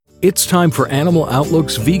It's time for Animal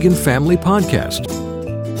Outlook's Vegan Family Podcast.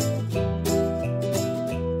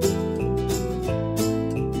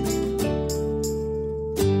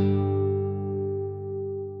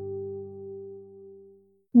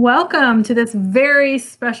 Welcome to this very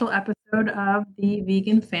special episode of the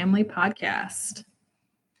Vegan Family Podcast.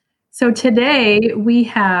 So today we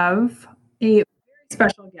have a very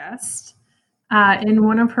special guest in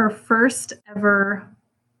one of her first ever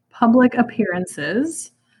public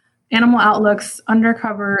appearances, Animal Outlook's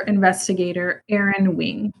undercover investigator, Erin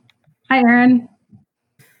Wing. Hi, Erin.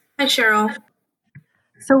 Hi, Cheryl.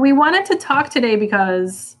 So we wanted to talk today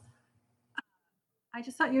because I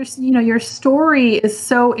just thought your story is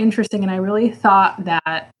so interesting, and I really thought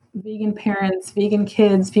that vegan parents, vegan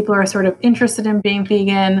kids, people who are sort of interested in being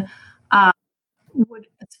vegan would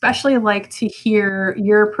especially like to hear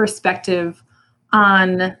your perspective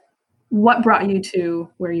on what brought you to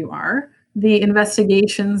where you are, the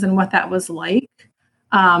investigations and what that was like.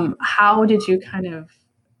 How did you kind of,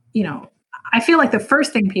 I feel like the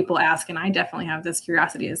first thing people ask, and I definitely have this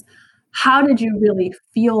curiosity, is how did you really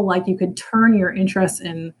feel like you could turn your interest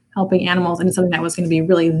in helping animals into something that was going to be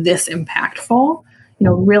really this impactful?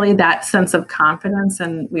 Really that sense of confidence.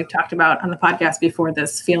 And we've talked about on the podcast before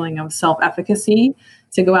this feeling of self-efficacy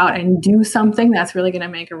to go out and do something that's really going to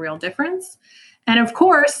make a real difference. And of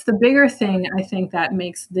course, the bigger thing I think that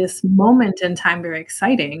makes this moment in time very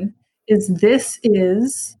exciting is this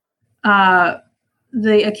is the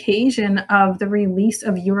occasion of the release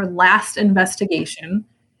of your last investigation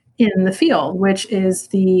in the field, which is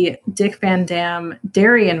the Dick Van Dam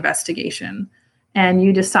dairy investigation. And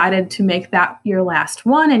you decided to make that your last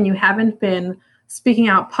one, and you haven't been speaking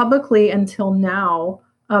out publicly until now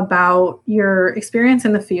about your experience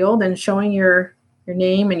in the field and showing your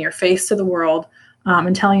name and your face to the world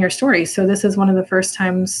and telling your story. So this is one of the first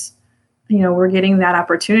times, we're getting that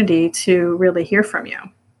opportunity to really hear from you.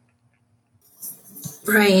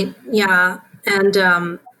 Right. Yeah. And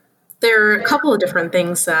there are a couple of different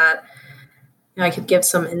things that I could give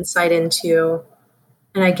some insight into.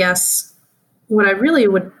 And I guess what I really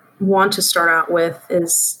would want to start out with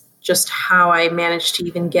is just how I managed to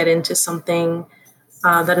even get into something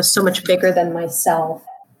that is so much bigger than myself.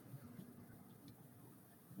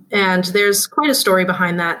 And there's quite a story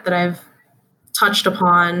behind that I've touched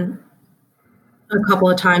upon a couple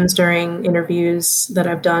of times during interviews that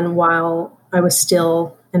I've done while I was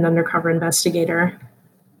still an undercover investigator.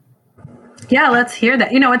 Yeah, let's hear that.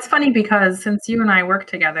 It's funny because since you and I work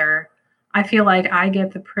together, I feel like I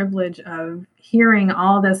get the privilege of hearing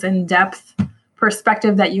all this in-depth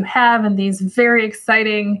perspective that you have and these very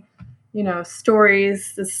exciting,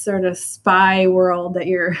 stories, this sort of spy world that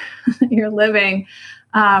you're living.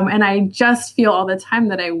 And I just feel all the time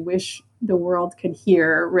that I wish the world could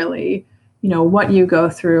hear really, what you go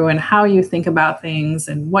through and how you think about things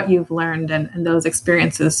and what you've learned and those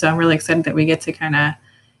experiences. So I'm really excited that we get to kind of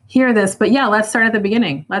hear this. But yeah, let's start at the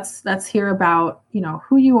beginning. Let's hear about,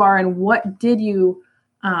 who you are and what did you,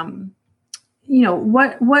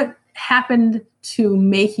 what happened to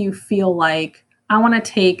make you feel like I want to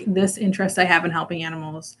take this interest I have in helping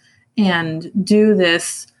animals and do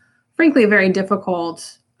this, frankly, very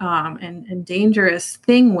difficult and dangerous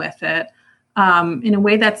thing with it in a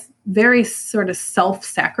way that's very sort of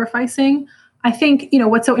self-sacrificing. I think,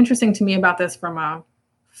 what's so interesting to me about this from a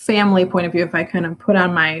family point of view, if I kind of put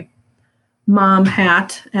on my mom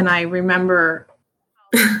hat, and I remember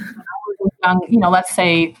when I was young, let's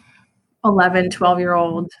say 11,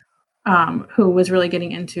 12-year-old who was really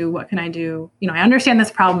getting into what can I do? I understand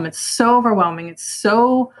this problem. It's so overwhelming. It's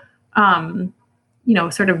so,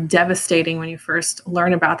 sort of devastating when you first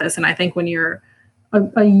learn about this. And I think when you're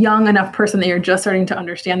a young enough person that you're just starting to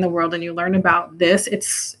understand the world and you learn about this,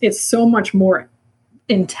 it's so much more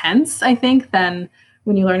intense, I think, than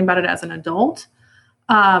when you learn about it as an adult.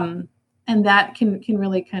 And that can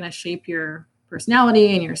really kind of shape your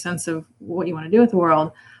personality and your sense of what you want to do with the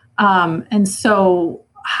world. And so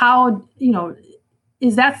how,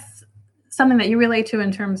 is that something that you relate to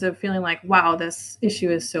in terms of feeling like, wow, this issue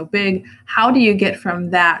is so big? How do you get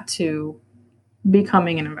from that to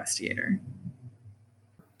becoming an investigator?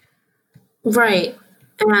 Right.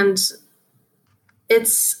 And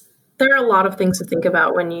there are a lot of things to think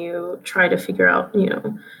about when you try to figure out,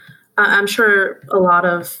 I'm sure a lot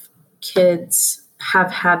of kids have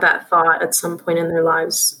had that thought at some point in their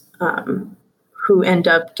lives who end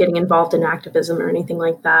up getting involved in activism or anything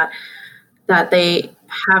like that they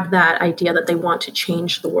have that idea that they want to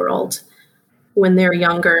change the world when they're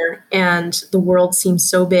younger, and the world seems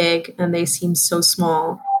so big and they seem so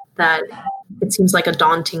small that it seems like a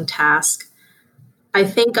daunting task. I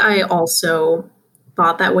think I also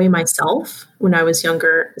thought that way myself when I was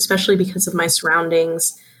younger, especially because of my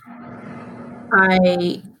surroundings.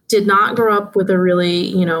 I did not grow up with a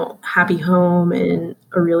really, happy home and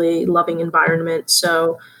a really loving environment.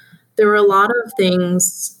 So there were a lot of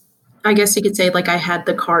things, I guess you could say, like I had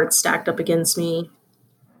the cards stacked up against me,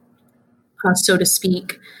 so to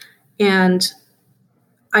speak. And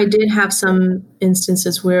I did have some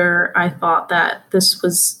instances where I thought that this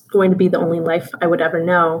was going to be the only life I would ever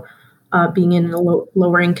know, being in a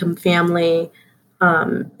lower income family,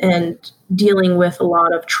 and dealing with a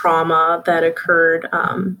lot of trauma that occurred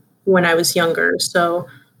when I was younger. So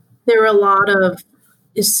there were a lot of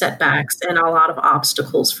setbacks and a lot of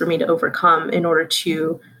obstacles for me to overcome in order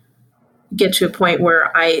to get to a point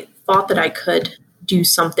where I thought that I could do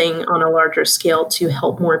something on a larger scale to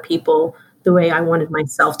help more people the way I wanted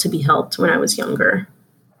myself to be helped when I was younger.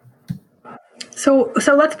 So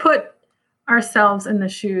let's put ourselves in the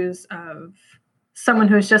shoes of someone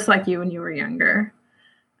who's just like you when you were younger.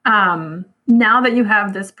 Now that you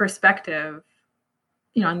have this perspective,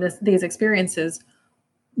 and these experiences,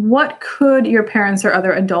 what could your parents or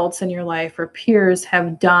other adults in your life or peers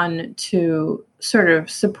have done to sort of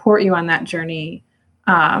support you on that journey,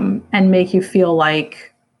 and make you feel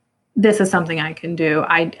like this is something I can do?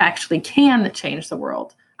 I actually can change the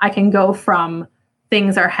world. I can go from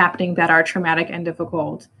things are happening that are traumatic and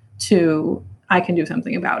difficult to I can do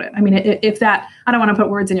something about it. I mean, if that, I don't want to put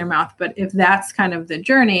words in your mouth, but if that's kind of the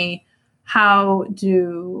journey, how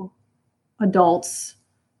do adults,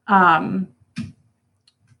 other,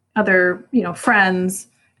 friends,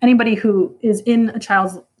 anybody who is in a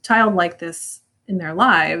child like this in their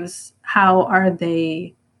lives, how are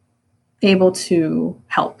they able to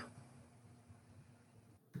help?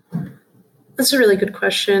 That's a really good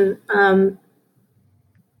question. I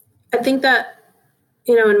think that,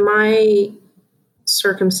 in my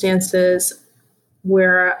circumstances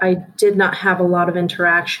where I did not have a lot of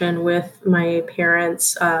interaction with my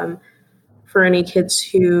parents, for any kids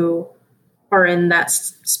who are in that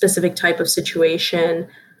specific type of situation,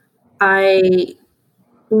 I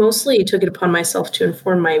mostly took it upon myself to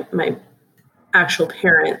inform my actual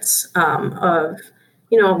parents, of,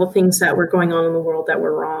 all the things that were going on in the world that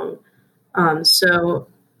were wrong. So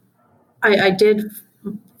I did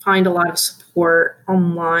find a lot of support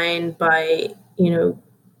online by,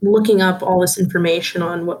 looking up all this information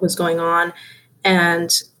on what was going on. And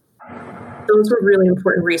those were really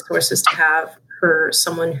important resources to have for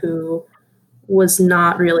someone who was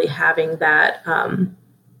not really having that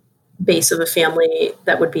base of a family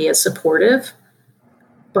that would be as supportive.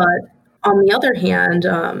 But on the other hand,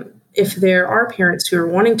 if there are parents who are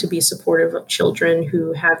wanting to be supportive of children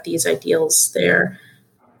who have these ideals there,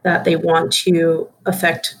 that they want to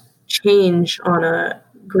affect change on a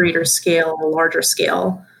greater scale, a larger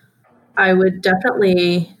scale, I would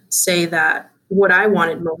definitely say that what I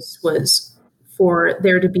wanted most was for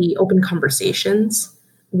there to be open conversations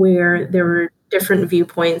where there were different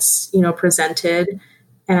viewpoints, presented,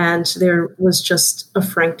 and there was just a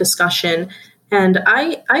frank discussion. And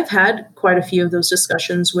I've had quite a few of those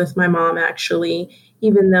discussions with my mom, actually,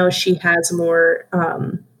 even though she has more,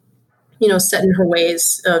 set in her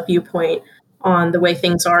ways viewpoint on the way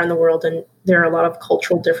things are in the world. And there are a lot of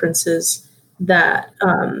cultural differences that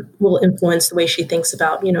will influence the way she thinks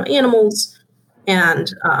about, animals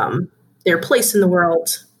and their place in the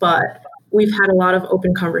world. But we've had a lot of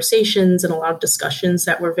open conversations and a lot of discussions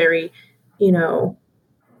that were very,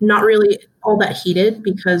 not really all that heated,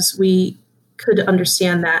 because we could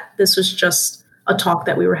understand that this was just a talk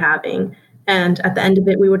that we were having. And at the end of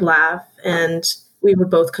it, we would laugh and we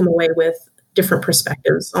would both come away with different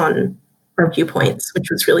perspectives on our viewpoints,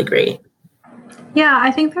 which was really great. Yeah,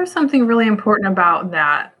 I think there's something really important about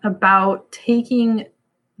that, about taking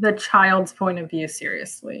the child's point of view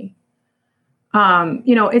seriously.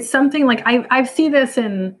 It's something like I see this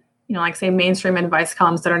in, like say mainstream advice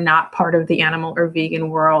columns that are not part of the animal or vegan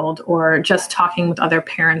world, or just talking with other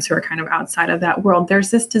parents who are kind of outside of that world.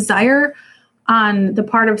 There's this desire on the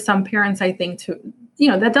part of some parents, I think, to,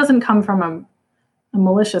 that doesn't come from a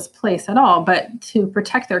malicious place at all, but to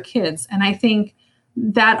protect their kids. And I think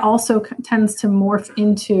that also tends to morph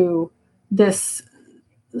into this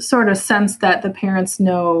sort of sense that the parents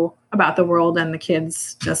know about the world and the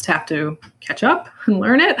kids just have to catch up and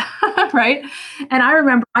learn it, right? And I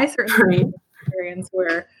remember I certainly had an experience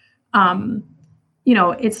where,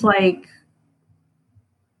 it's like,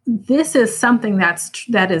 this is something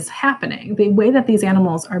that is happening. The way that these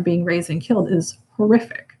animals are being raised and killed is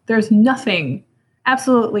horrific. There's nothing,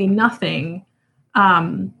 absolutely nothing,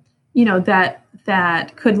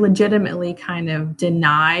 that could legitimately kind of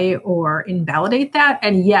deny or invalidate that.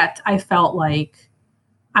 And yet I felt like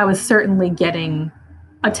I was certainly getting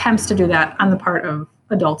attempts to do that on the part of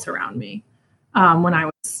adults around me when I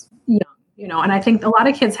was young, and I think a lot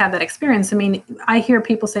of kids have that experience. I mean, I hear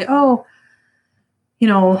people say, oh,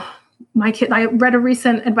 my kid, I read a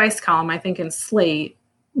recent advice column, I think in Slate,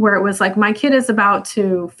 where it was like, my kid is about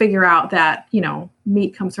to figure out that,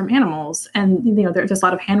 meat comes from animals. And, there's a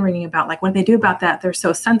lot of hand wringing about like, what do they do about that? They're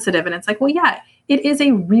so sensitive. And it's like, well, yeah, it is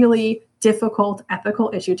a really difficult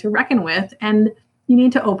ethical issue to reckon with. And you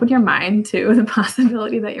need to open your mind to the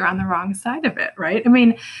possibility that you're on the wrong side of it, right? I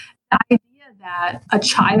mean, the idea that a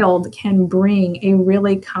child can bring a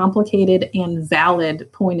really complicated and valid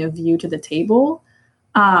point of view to the table,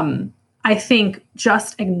 I think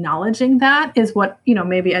just acknowledging that is what,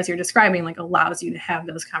 maybe as you're describing, like allows you to have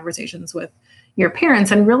those conversations with your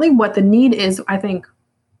parents. And really what the need is, I think,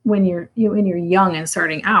 when you're young and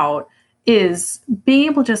starting out, is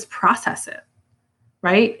being able to just process it,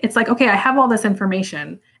 right? It's like, okay, I have all this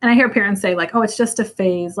information. And I hear parents say like, oh, it's just a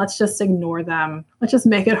phase. Let's just ignore them. Let's just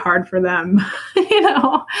make it hard for them,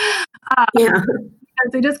 Yeah.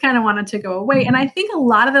 Because they just kind of want it to go away. And I think a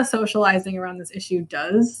lot of the socializing around this issue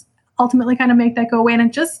does ultimately kind of make that go away. And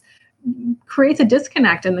it just creates a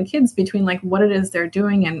disconnect in the kids between like what it is they're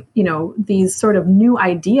doing and, these sort of new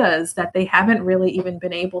ideas that they haven't really even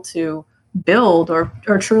been able to build or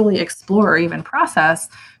truly explore or even process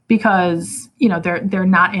because, they're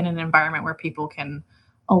not in an environment where people can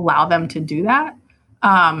allow them to do that.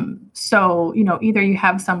 So, either you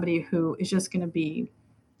have somebody who is just going to be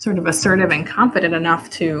sort of assertive and confident enough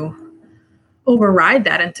to override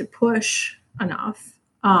that and to push enough,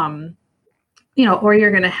 or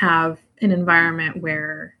you're going to have an environment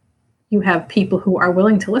where you have people who are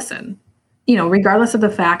willing to listen, regardless of the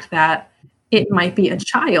fact that it might be a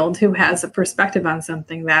child who has a perspective on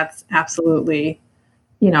something that's absolutely,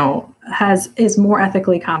 is more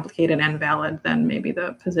ethically complicated and valid than maybe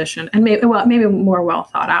the position, and maybe more well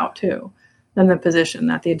thought out too, than the position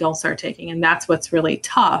that the adults are taking. And that's what's really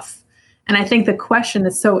tough. And I think the question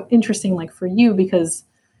is so interesting, like for you, because,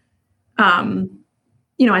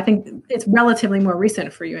 I think it's relatively more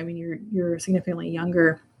recent for you. I mean, you're significantly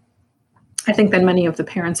younger, I think, than many of the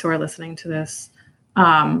parents who are listening to this,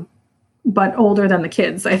 but older than the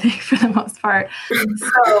kids, I think, for the most part.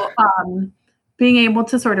 So being able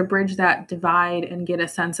to sort of bridge that divide and get a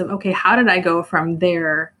sense of, okay, how did I go from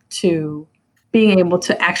there to being able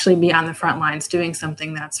to actually be on the front lines doing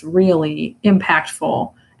something that's really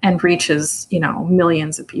impactful and reaches,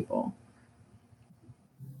 millions of people.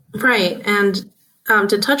 Right. And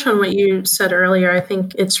to touch on what you said earlier, I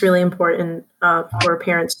think it's really important for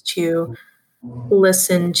parents to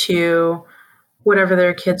listen to whatever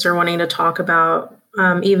their kids are wanting to talk about,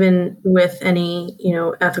 even with any,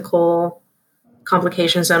 ethical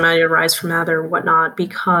complications that might arise from that or whatnot,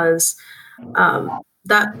 because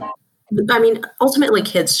ultimately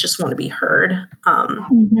kids just want to be heard.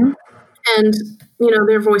 And,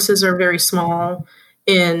 their voices are very small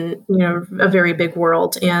in, a very big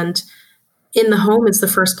world. And in the home is the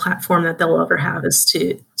first platform that they'll ever have, is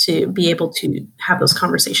to be able to have those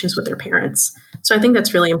conversations with their parents. So I think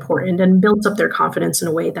that's really important and builds up their confidence in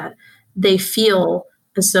a way that they feel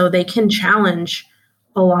as though they can challenge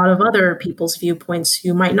a lot of other people's viewpoints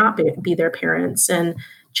who might not be their parents, and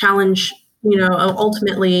challenge,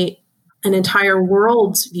 ultimately an entire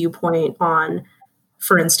world's viewpoint on,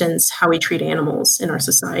 for instance, how we treat animals in our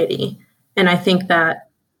society. And I think that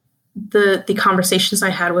the conversations I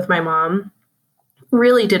had with my mom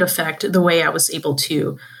really did affect the way I was able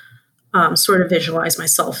to sort of visualize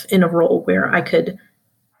myself in a role where I could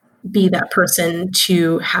be that person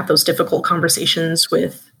to have those difficult conversations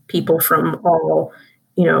with people from all,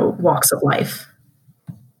 walks of life.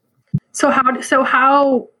 So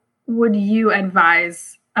how would you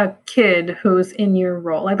advise a kid who's in your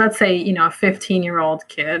role? Like, let's say, a 15-year-old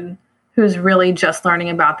kid who's really just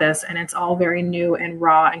learning about this, and it's all very new and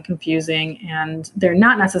raw and confusing, and they're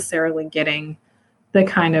not necessarily getting the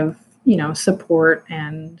kind of, support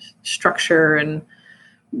and structure and,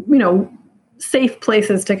 safe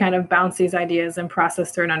places to kind of bounce these ideas and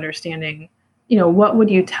process through an understanding. What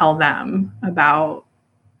would you tell them about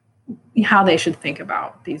how they should think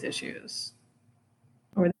about these issues?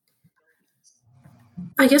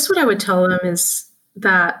 I guess what I would tell them is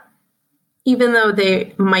that even though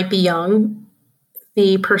they might be young,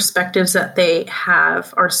 the perspectives that they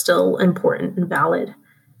have are still important and valid.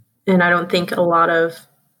 And I don't think a lot of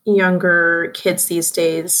younger kids these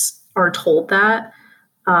days are told that.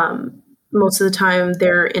 Most of the time,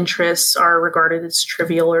 their interests are regarded as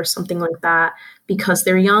trivial or something like that because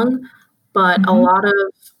they're young. But a lot of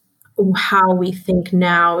how we think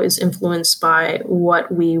now is influenced by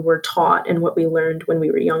what we were taught and what we learned when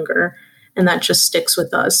we were younger. And that just sticks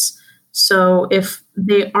with us. So if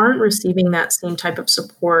they aren't receiving that same type of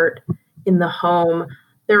support in the home,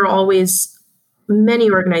 there are always many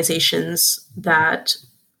organizations that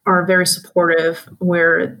are very supportive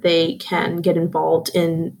where they can get involved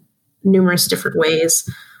in numerous different ways,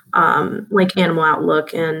 like Animal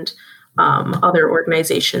Outlook and other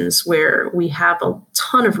organizations where we have a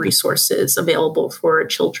ton of resources available for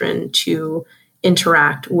children to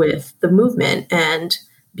interact with the movement and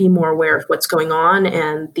be more aware of what's going on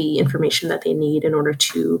and the information that they need in order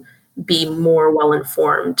to be more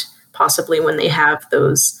well-informed, possibly when they have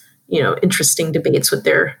those, interesting debates with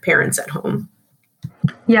their parents at home.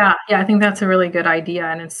 Yeah, I think that's a really good idea.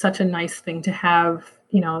 And it's such a nice thing to have,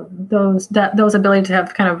 those ability to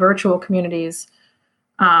have kind of virtual communities.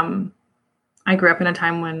 I grew up in a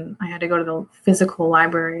time when I had to go to the physical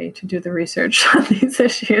library to do the research on these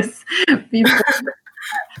issues before.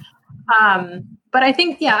 But I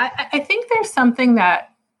think, I think there's something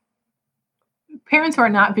that parents who are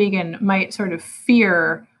not vegan might sort of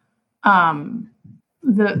fear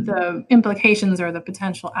the implications or the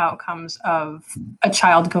potential outcomes of a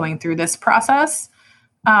child going through this process.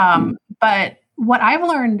 But what I've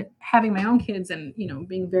learned having my own kids and,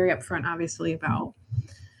 being very upfront, obviously, about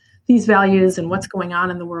these values and what's going on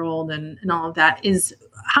in the world and all of that is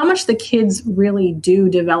how much the kids really do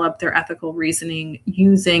develop their ethical reasoning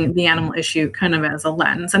using the animal issue kind of as a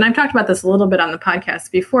lens. And I've talked about this a little bit on the podcast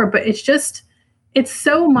before, but it's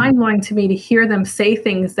so mind-blowing to me to hear them say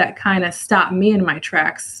things that kind of stop me in my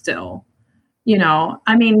tracks still.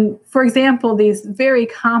 For example, these very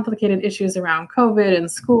complicated issues around COVID and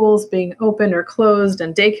schools being open or closed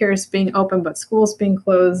and daycares being open, but schools being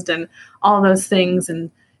closed and all those things.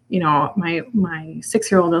 And my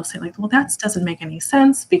 6-year-old will say like, well, that doesn't make any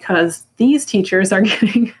sense because these teachers are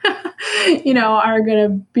getting, are going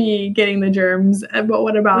to be getting the germs. But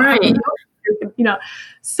what about, right.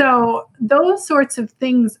 So those sorts of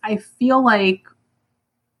things, I feel like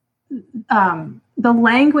the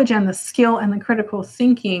language and the skill and the critical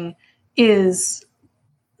thinking is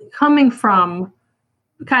coming from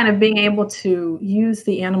kind of being able to use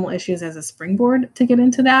the animal issues as a springboard to get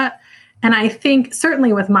into that. And I think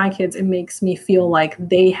certainly with my kids, it makes me feel like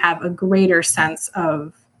they have a greater sense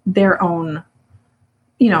of their own,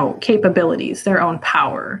 capabilities, their own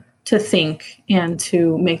power to think and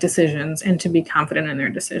to make decisions and to be confident in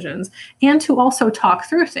their decisions and to also talk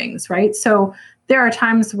through things, right? So there are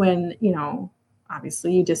times when,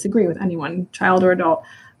 obviously you disagree with anyone, child or adult,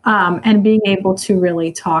 and being able to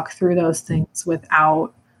really talk through those things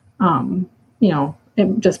without,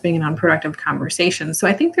 it just being an unproductive conversation. So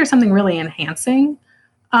I think there's something really enhancing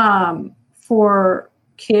for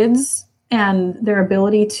kids and their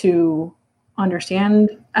ability to understand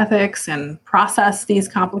ethics and process these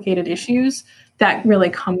complicated issues that really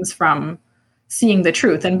comes from seeing the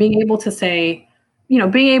truth and being able to say,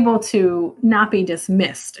 being able to not be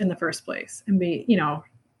dismissed in the first place and be,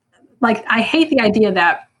 I hate the idea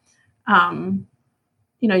that,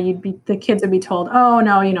 the kids would be told, oh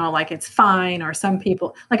no, it's fine. Or some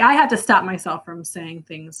people, I had to stop myself from saying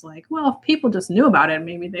things like, well, if people just knew about it,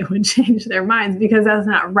 maybe they would change their minds, because that's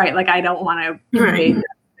not right. I don't want to invade that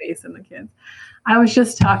space in the kids. I was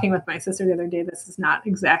just talking with my sister the other day. This is not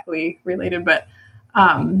exactly related, but,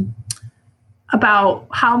 about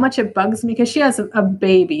how much it bugs me because she has a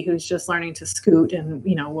baby who's just learning to scoot and,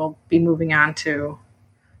 will be moving on to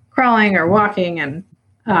crawling or walking. And,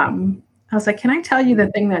 I was like, can I tell you the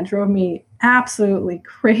thing that drove me absolutely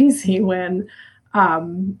crazy when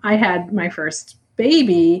I had my first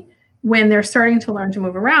baby, when they're starting to learn to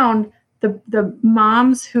move around, the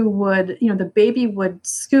moms who would, the baby would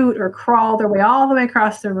scoot or crawl their way all the way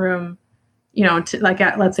across the room, to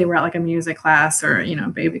let's say we're at a music class or,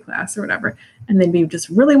 baby class or whatever. And they'd be just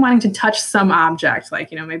really wanting to touch some object,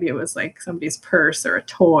 maybe it was somebody's purse or a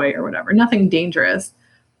toy or whatever, nothing dangerous.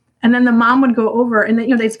 And then the mom would go over and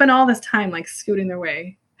they'd spend all this time scooting their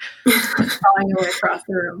way, crawling their way across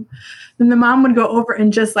the room. Then the mom would go over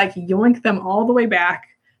and just yoink them all the way back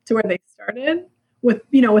to where they started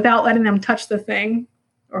without letting them touch the thing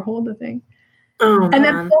or hold the thing. Oh, and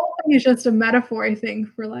then the whole thing is just a metaphor, I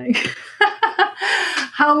think, for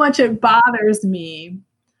how much it bothers me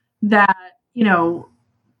that,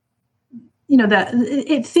 that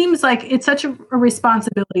it seems like it's such a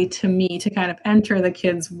responsibility to me to kind of enter the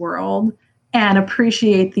kids' world and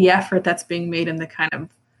appreciate the effort that's being made in the kind of,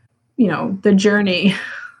 the journey,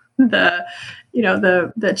 the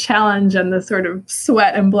challenge and the sort of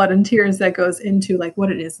sweat and blood and tears that goes into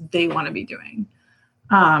what it is they want to be doing.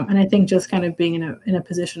 And I think just kind of being in a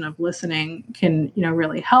position of listening can,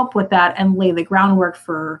 really help with that and lay the groundwork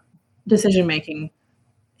for decision making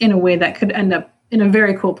in a way that could end up in a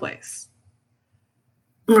very cool place.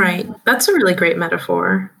 Right. That's a really great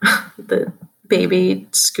metaphor. The baby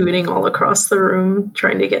scooting all across the room,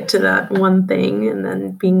 trying to get to that one thing, and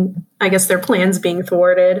then I guess their plans being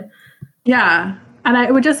thwarted. Yeah. And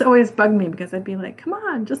it would just always bug me because I'd be like, come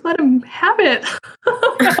on, just let him have it.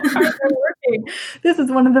 This is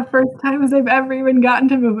one of the first times I've ever even gotten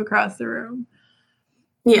to move across the room.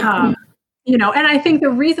 Yeah. And I think the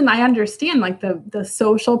reason I understand like the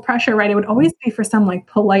social pressure, right, it would always be for some like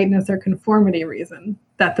politeness or conformity reason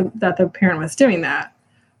that the parent was doing that,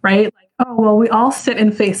 right? Like, oh, well, we all sit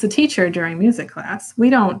and face the teacher during music class.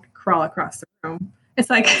 We don't crawl across the room.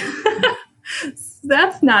 It's like,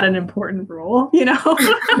 that's not an important rule,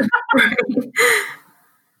 Right.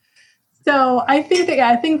 So I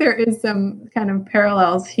think there is some kind of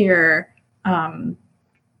parallels here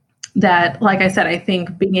that, like I said, I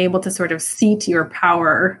think being able to sort of seat your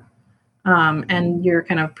power and your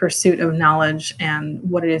kind of pursuit of knowledge and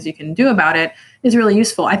what it is you can do about it is really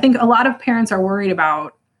useful. I think a lot of parents are worried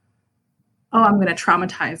about, oh, I'm going to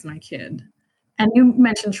traumatize my kid. And you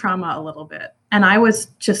mentioned trauma a little bit. And I was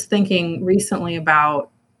just thinking recently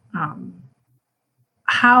about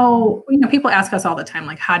how, people ask us all the time,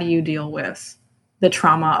 like, how do you deal with the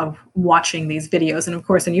trauma of watching these videos? And of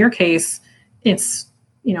course, in your case, it's,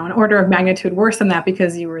 an order of magnitude worse than that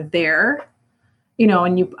because you were there,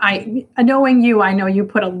 and knowing you, I know you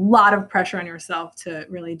put a lot of pressure on yourself to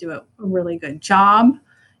really do a really good job,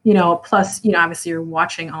 plus, obviously you're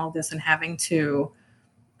watching all of this and having to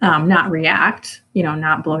not react,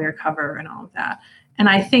 not blow your cover and all of that. And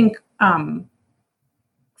I think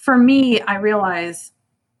for me, I realize,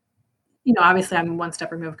 obviously I'm one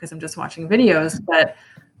step removed because I'm just watching videos, but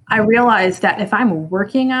I realize that if I'm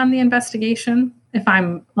working on the investigation, if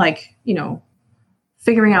I'm like,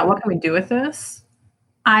 figuring out what can we do with this,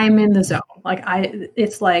 I'm in the zone. Like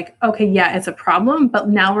it's like, okay, yeah, it's a problem, but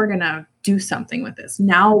now we're going to do something with this.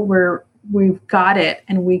 Now we've got it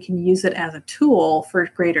and we can use it as a tool for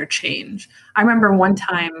greater change. I remember one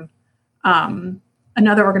time,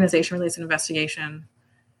 another organization released an investigation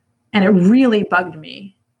and it really bugged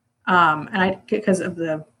me. Because of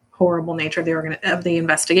the horrible nature of the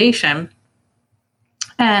investigation.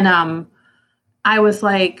 And I was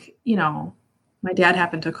like, my dad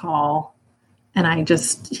happened to call and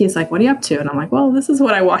he's like, what are you up to? And I'm like, well, this is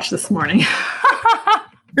what I watched this morning.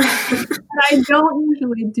 And I don't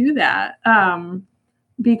usually do that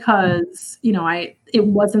because, it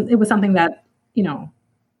was something that,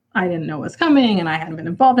 I didn't know was coming and I hadn't been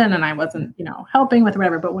involved in and I wasn't, helping with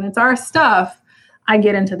whatever. But when it's our stuff, I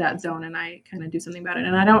get into that zone and I kind of do something about it.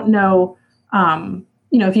 And I don't know,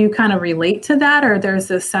 if you kind of relate to that, or there's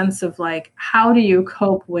this sense of like, how do you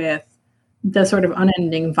cope with the sort of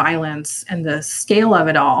unending violence and the scale of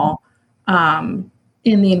it all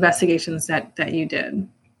in the investigations that you did?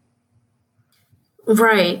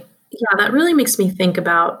 Right. Yeah, that really makes me think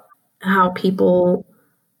about how people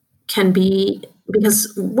can be,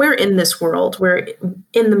 because we're in this world, we're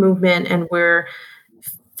in the movement and we're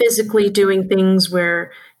physically doing things,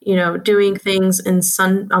 we're, doing things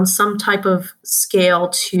on some type of scale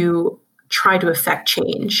to try to affect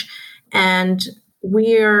change. And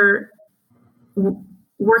we're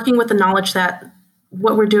working with the knowledge that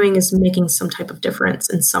what we're doing is making some type of difference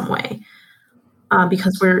in some way.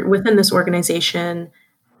 Because we're within this organization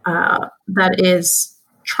that is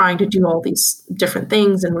trying to do all these different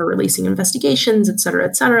things and we're releasing investigations, et cetera,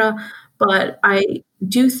 et cetera. But I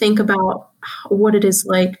do think about what it is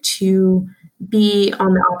like to be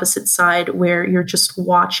on the opposite side where you're just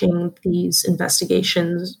watching these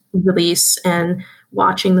investigations release and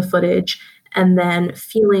watching the footage and then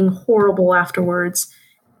feeling horrible afterwards.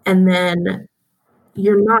 And then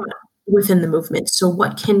you're not within the movement. So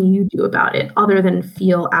what can you do about it other than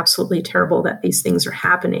feel absolutely terrible that these things are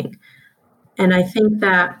happening? And I think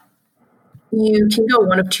that you can go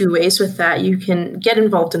one of two ways with that. You can get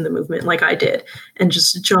involved in the movement like I did and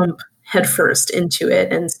just jump headfirst into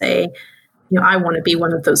it and say, I want to be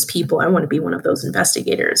one of those people. I want to be one of those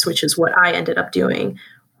investigators, which is what I ended up doing.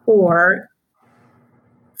 Or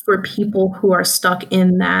for people who are stuck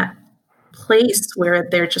in that place where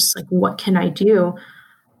they're just like, what can I do?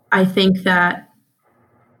 I think that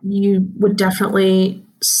you would definitely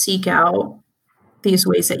seek out these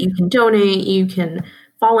ways that you can donate, you can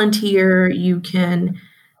volunteer, you can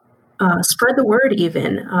spread the word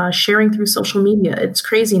even, sharing through social media. It's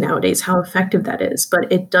crazy nowadays how effective that is,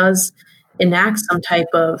 but it does enact some type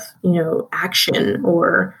of, action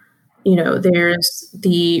or there's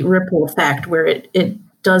the ripple effect where it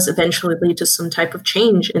does eventually lead to some type of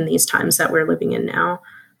change in these times that we're living in now.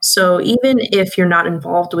 So even if you're not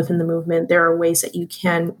involved within the movement, there are ways that you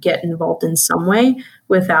can get involved in some way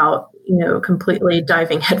without, completely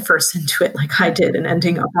diving headfirst into it like I did and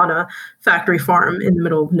ending up on a factory farm in the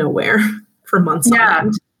middle of nowhere for months on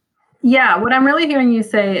end. Yeah, what I'm really hearing you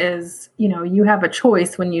say is, you have a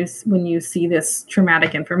choice when you see this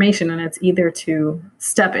traumatic information, and it's either to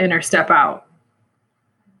step in or step out.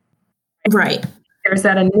 Right. There's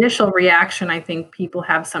that initial reaction I think people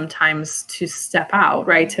have sometimes to step out,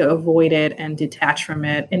 right, to avoid it and detach from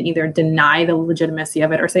it and either deny the legitimacy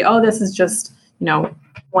of it or say, oh, this is just,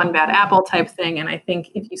 one bad apple type thing. And I think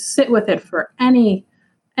if you sit with it for any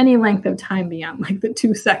length of time beyond like the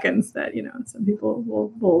 2 seconds that, some people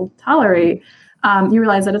will tolerate, you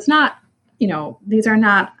realize that it's not, these are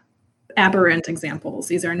not aberrant examples.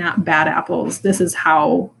 These are not bad apples. This is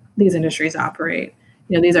how these industries operate.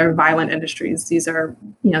 These are violent industries. These are,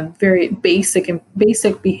 very basic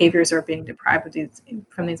behaviors are being deprived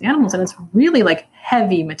from these animals. And it's really like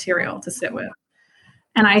heavy material to sit with.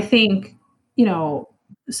 And I think,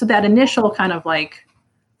 so that initial kind of like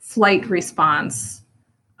flight response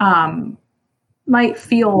might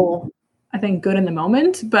feel, I think, good in the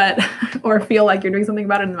moment, or feel like you're doing something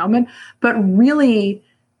about it in the moment, but really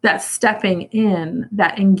that stepping in,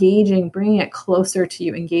 that engaging, bringing it closer to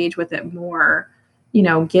you, engage with it more,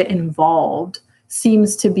 get involved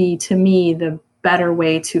seems to be, to me, the better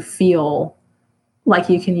way to feel like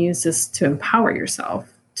you can use this to empower yourself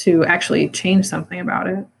to actually change something about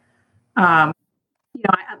it.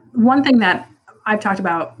 One thing that I've talked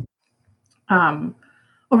about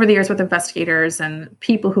over the years with investigators and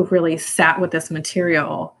people who've really sat with this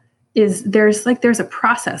material is there's a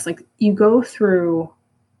process. Like you go through,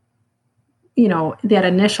 that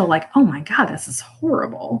initial like, oh my God, this is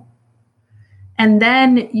horrible. And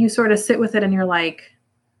then you sort of sit with it and you're like,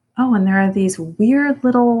 oh, and there are these weird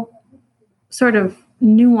little sort of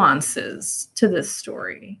nuances to this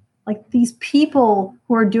story. Like these people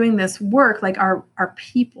who are doing this work, like are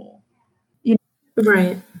people,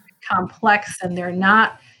 right? Complex, and they're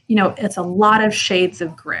not, it's a lot of shades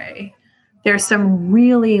of gray. There's some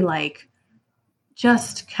really like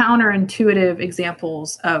just counterintuitive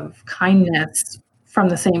examples of kindness from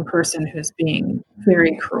the same person who's being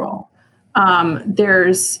very cruel.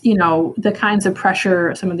 There's, the kinds of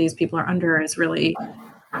pressure some of these people are under is really,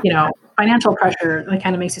 financial pressure that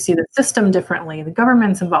kind of makes you see the system differently. The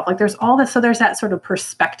government's involved. Like there's all this. So there's that sort of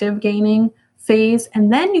perspective gaining phase.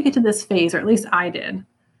 And then you get to this phase, or at least I did,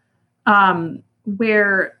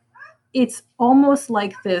 where it's almost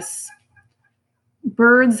like this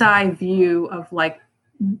bird's eye view of like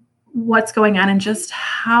what's going on and just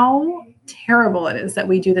how terrible it is that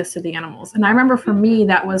we do this to the animals. And I remember for me,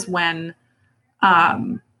 that was when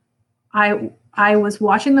I was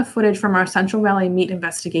watching the footage from our Central Valley meat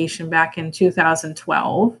investigation back in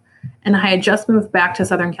 2012. And I had just moved back to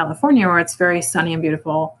Southern California where it's very sunny and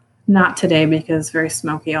beautiful. Not today because it's very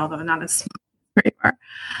smoky, although not as smoky as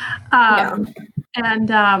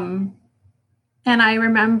And I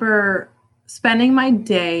remember spending my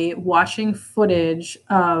day watching footage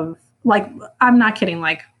of, like, I'm not kidding,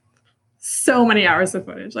 like so many hours of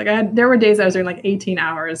footage. Like there were days I was doing like 18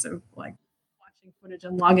 hours of like watching footage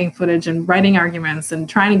and logging footage and writing arguments and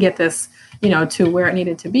trying to get this, to where it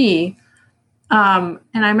needed to be. And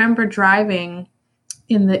I remember driving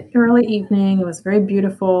in the early evening. It was very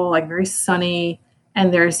beautiful, like very sunny.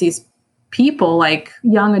 And there's these people, like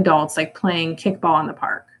young adults, like playing kickball in the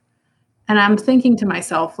park. And I'm thinking to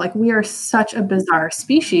myself, like, we are such a bizarre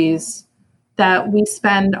species that we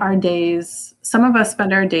spend our days, some of us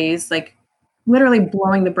spend our days like literally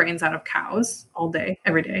blowing the brains out of cows all day,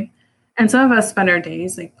 every day. And some of us spend our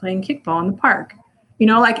days like playing kickball in the park.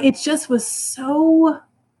 Like it just was so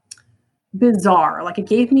bizarre. Like it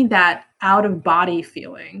gave me that out of body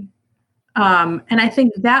feeling. And I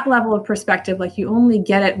think that level of perspective, like you only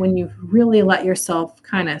get it when you really let yourself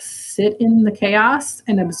kind of sit in the chaos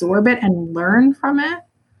and absorb it and learn from it.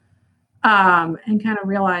 And kind of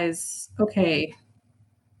realize, okay,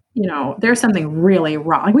 there's something really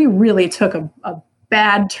wrong. Like we really took a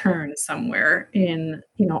bad turn somewhere in,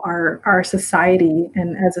 our society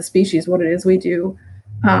and as a species, what it is we do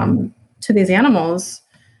to these animals.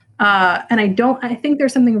 And I think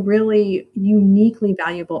there's something really uniquely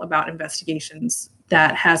valuable about investigations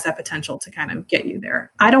that has that potential to kind of get you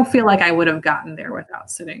there. I don't feel like I would have gotten there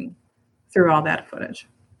without sitting through all that footage.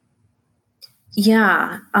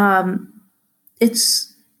 Yeah.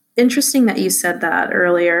 It's interesting that you said that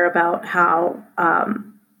earlier about how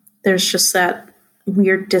there's just that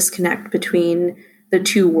weird disconnect between the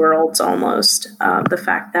two worlds almost. The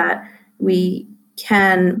fact that we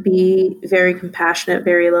can be very compassionate,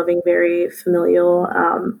 very loving, very familial,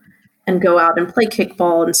 and go out and play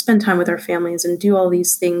kickball and spend time with our families and do all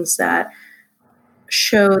these things that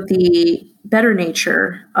show the better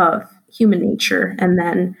nature of human nature. And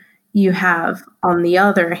then you have, on the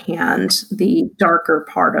other hand, the darker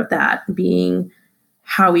part of that being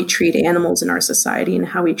how we treat animals in our society and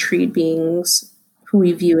how we treat beings who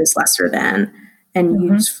we view as lesser than and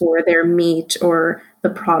use for their meat or the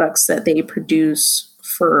products that they produce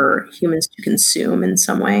for humans to consume in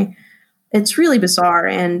some way. It's really bizarre.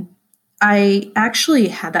 And I actually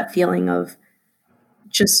had that feeling of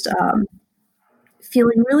just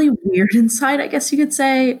feeling really weird inside, I guess you could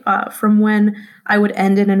say, from when I would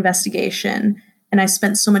end an investigation. And I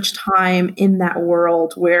spent so much time in that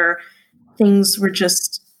world where things were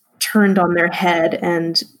just turned on their head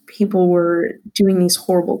and people were doing these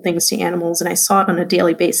horrible things to animals. And I saw it on a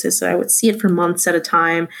daily basis. And I would see it for months at a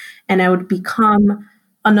time. And I would become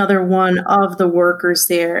another one of the workers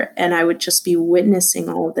there. And I would just be witnessing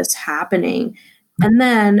all of this happening. And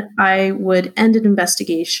then I would end an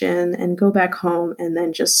investigation and go back home and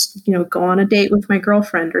then just, go on a date with my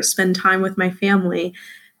girlfriend or spend time with my family.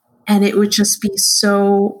 And it would just be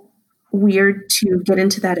so weird to get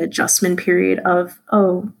into that adjustment period of,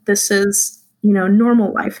 oh, this is,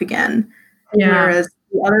 normal life again. Yeah. Whereas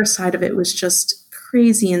the other side of it was just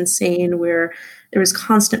crazy insane, where there was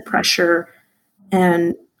constant pressure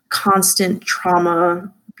and constant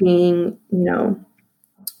trauma being,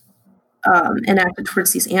 enacted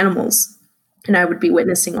towards these animals. And I would be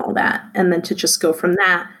witnessing all that. And then to just go from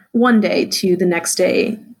that one day to the next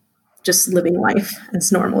day, just living life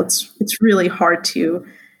as normal. It's really hard to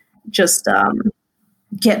just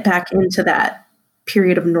get back into that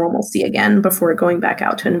period of normalcy again before going back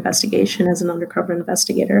out to an investigation as an undercover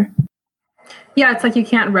investigator. Yeah, it's like you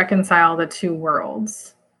can't reconcile the two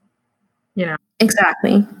worlds,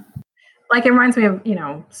 Exactly. Like it reminds me of,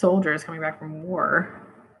 soldiers coming back from war.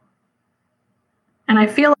 And I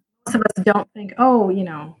feel like most of us don't think, oh,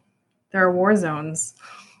 there are war zones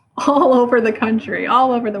all over the country,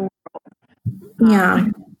 all over the world. Yeah.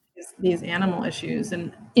 These animal issues.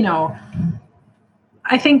 And,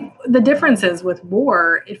 I think the difference is with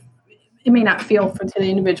war, it may not feel to the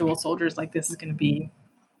individual soldiers like this is going to be,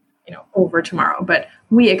 over tomorrow, but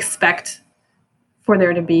we expect for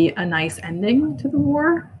there to be a nice ending to the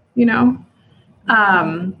war,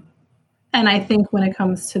 and I think when it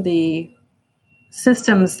comes to the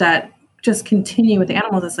systems that just continue with the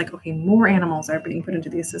animals, it's like, okay, more animals are being put into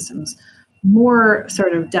these systems, more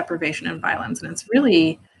sort of deprivation and violence. And it's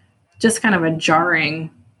really just kind of a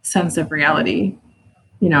jarring sense of reality,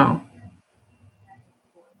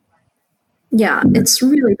 Yeah, it's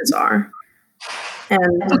really bizarre.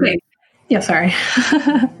 And okay. Yeah, sorry.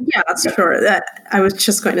 Yeah, sure. That I was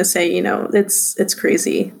just going to say, it's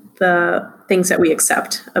crazy, the things that we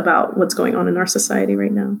accept about what's going on in our society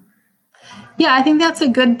right now. Yeah, I think that's a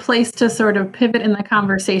good place to sort of pivot in the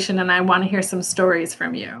conversation, and I want to hear some stories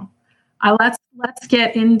from you. Let's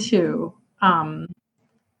get into,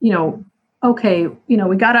 okay,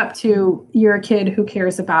 we got up to you're a kid who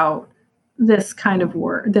cares about this kind of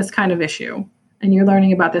this kind of issue, and you're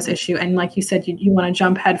learning about this issue, and like you said, you want to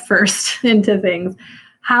jump head first into things.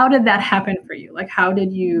 How did that happen for you? Like, how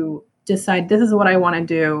did you decide this is what I want to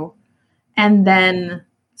do, and then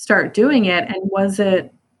start doing it? And was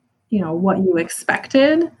it what you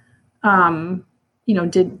expected?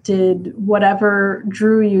 Did whatever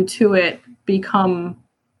drew you to it become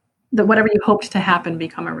whatever you hoped to happen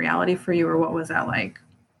become a reality for you, or what was that like?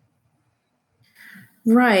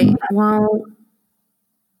 Right. Well,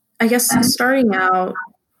 I guess starting out,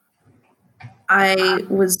 I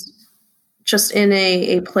was just in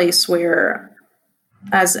a place where,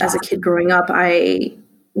 as a kid growing up, I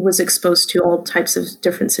was exposed to all types of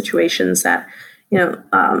different situations that,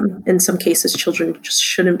 in some cases, children just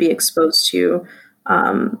shouldn't be exposed to,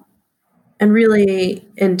 and really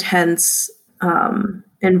intense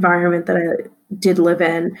environment that I did live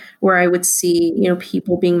in, where I would see,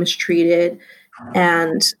 people being mistreated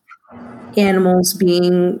and animals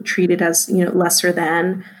being treated as, lesser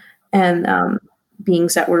than, and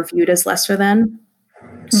beings that were viewed as lesser than.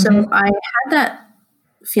 Mm-hmm. So I had that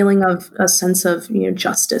feeling of a sense of,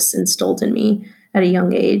 justice instilled in me at a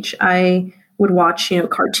young age. I would watch,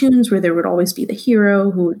 cartoons where there would always be the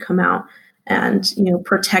hero who would come out and,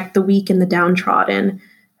 protect the weak and the downtrodden.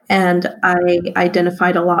 And I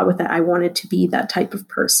identified a lot with that. I wanted to be that type of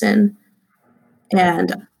person.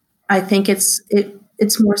 And I think it's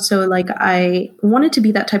more so like I wanted to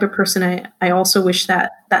be that type of person. I also wish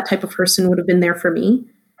that type of person would have been there for me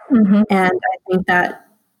Mhm. And I think that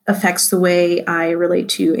affects the way I relate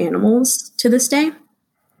to animals to this day.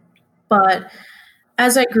 But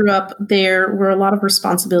as I grew up, there were a lot of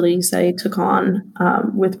responsibilities that I took on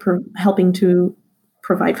with helping to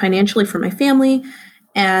provide financially for my family,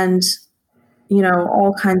 and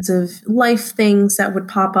all kinds of life things that would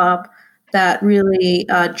pop up that really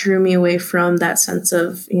drew me away from that sense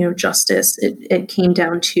of justice. It came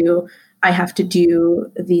down to I have to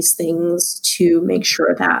do these things to make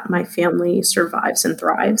sure that my family survives and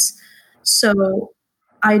thrives. So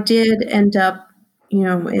I did end up,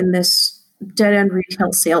 in this dead end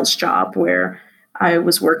retail sales job where I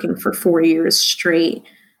was working for 4 years straight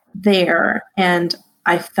there. And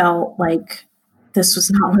I felt like this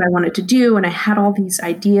was not what I wanted to do. And I had all these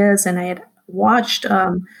ideas, and I had watched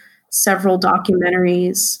several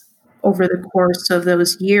documentaries over the course of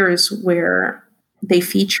those years where they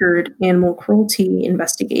featured animal cruelty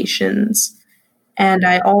investigations. And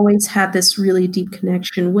I always had this really deep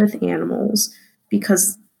connection with animals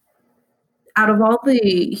because out of all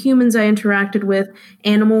the humans I interacted with,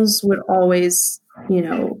 animals would always,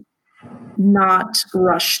 not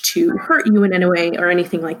rush to hurt you in any way or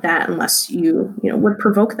anything like that unless you would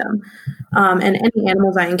provoke them. And any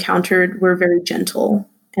animals I encountered were very gentle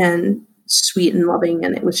and sweet and loving,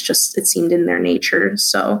 and it seemed in their nature.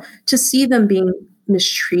 So to see them being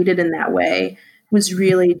mistreated in that way was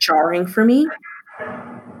really jarring for me.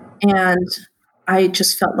 And I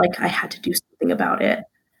just felt like I had to do something about it,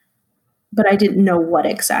 but I didn't know what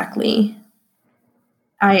exactly.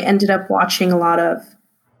 I ended up watching a lot of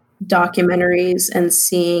documentaries and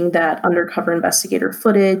seeing that undercover investigator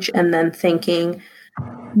footage and then thinking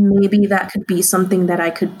maybe that could be something that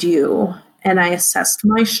I could do. And I assessed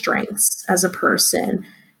my strengths as a person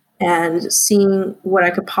and seeing what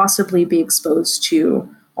I could possibly be exposed to,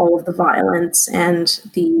 all of the violence and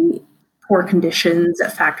the poor conditions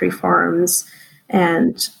at factory farms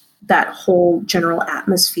and that whole general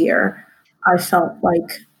atmosphere. I felt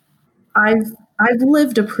like I've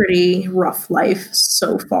lived a pretty rough life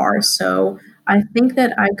so far. So I think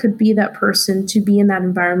that I could be that person to be in that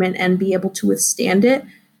environment and be able to withstand it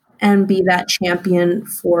and be that champion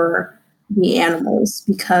for the animals,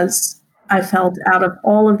 because I felt out of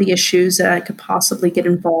all of the issues that I could possibly get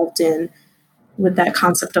involved in with that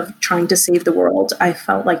concept of trying to save the world, I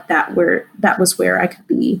felt like that was where I could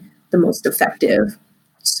be the most effective.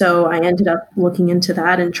 So I ended up looking into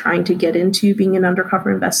that and trying to get into being an undercover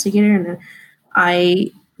investigator. And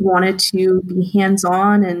I wanted to be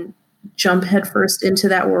hands-on and jump headfirst into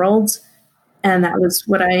that world. And that was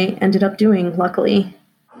what I ended up doing, luckily.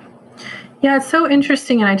 Yeah, it's so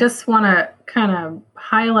interesting. And I just want to kind of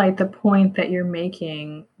highlight the point that you're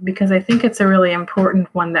making, because I think it's a really important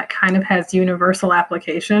one that kind of has universal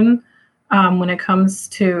application when it comes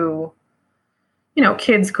to,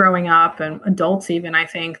 kids growing up and adults even. I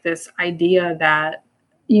think this idea that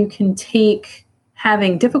you can take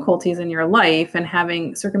having difficulties in your life and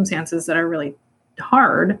having circumstances that are really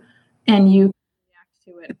hard, and you react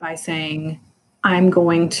to it by saying, I'm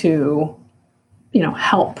going to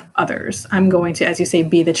help others. I'm going to, as you say,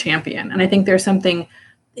 be the champion. And I think there's something,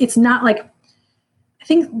 it's not like, I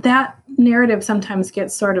think that narrative sometimes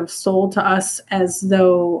gets sort of sold to us as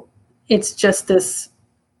though it's just this,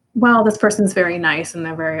 well, this person's very nice and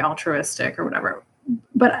they're very altruistic or whatever.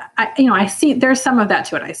 But I see there's some of that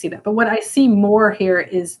to it. I see that. But what I see more here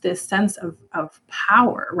is this sense of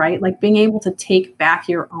power, right? Like being able to take back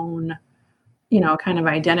your own, kind of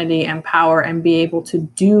identity and power and be able to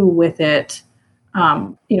do with it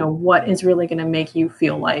what is really going to make you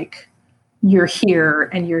feel like you're here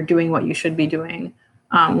and you're doing what you should be doing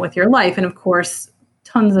with your life. And of course,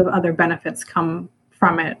 tons of other benefits come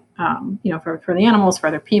from it, for the animals, for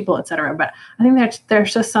other people, et cetera. But I think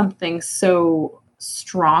there's just something so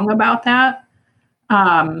strong about that,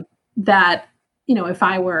 that, if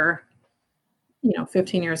I were,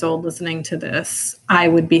 15 years old listening to this, I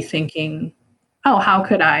would be thinking, oh, how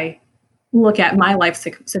could I look at my life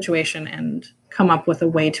situation and come up with a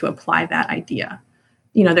way to apply that idea?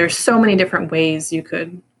 There's so many different ways you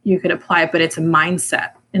could apply it, but it's a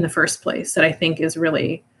mindset in the first place that I think is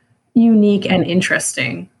really unique and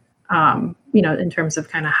interesting, in terms of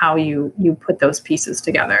kind of how you put those pieces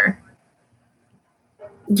together.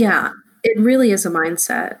 Yeah, it really is a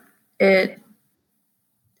mindset.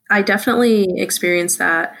 I definitely experienced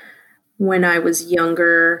that when I was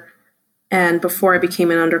younger and before I became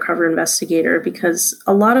an undercover investigator, because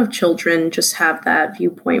a lot of children just have that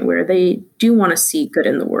viewpoint where they do want to see good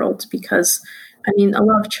in the world, because, a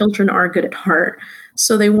lot of children are good at heart.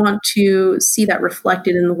 So they want to see that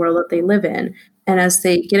reflected in the world that they live in. And as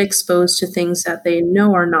they get exposed to things that they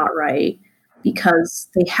know are not right, because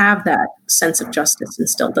they have that sense of justice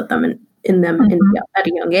instilled at them in them at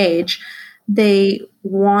a young age. They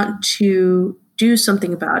want to do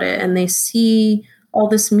something about it, and they see all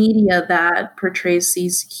this media that portrays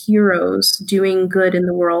these heroes doing good in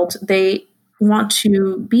the world. They want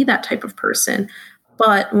to be that type of person.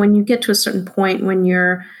 But when you get to a certain point, when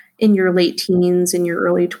you're in your late teens, in your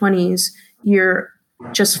early 20s, you're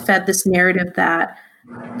just fed this narrative that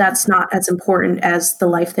that's not as important as the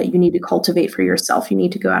life that you need to cultivate for yourself. You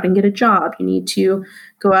need to go out and get a job. You need to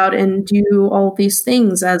go out and do all these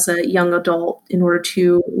things as a young adult in order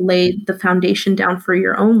to lay the foundation down for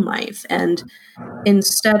your own life. And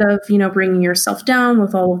instead of, bringing yourself down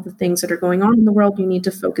with all of the things that are going on in the world, you need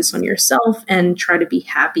to focus on yourself and try to be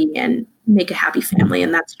happy and make a happy family.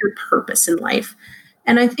 And that's your purpose in life.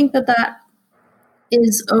 And I think that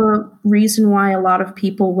is a reason why a lot of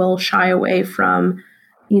people will shy away from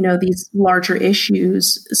these larger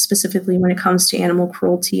issues, specifically when it comes to animal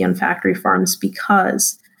cruelty on factory farms,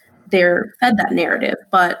 because they're fed that narrative.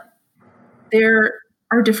 But there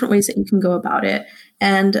are different ways that you can go about it.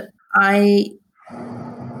 And I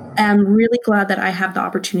am really glad that I have the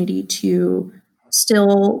opportunity to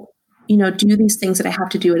still, do these things that I have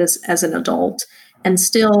to do it as an adult, and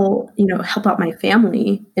still, help out my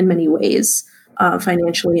family in many ways,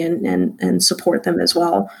 financially and support them as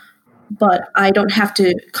well. But I don't have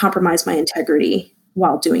to compromise my integrity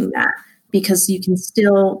while doing that, because you can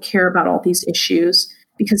still care about all these issues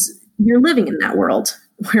because you're living in that world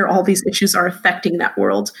where all these issues are affecting that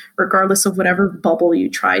world, regardless of whatever bubble you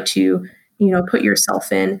try to, put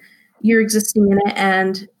yourself in. You're existing in it.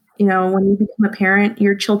 And, when you become a parent,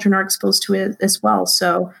 your children are exposed to it as well.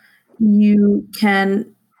 So you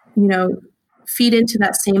can, feed into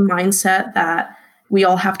that same mindset that we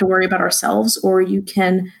all have to worry about ourselves, or you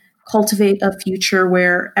can cultivate a future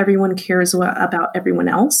where everyone cares about everyone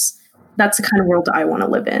else. That's the kind of world I want to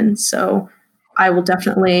live in. So I will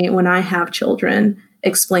definitely, when I have children,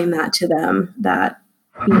 explain that to them, that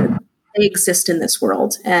they exist in this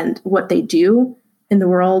world and what they do in the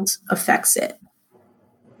world affects it.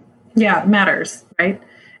 Yeah, it matters, right?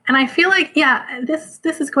 And I feel like, this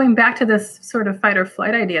is going back to this sort of fight or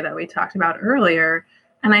flight idea that we talked about earlier.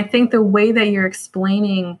 And I think the way that you're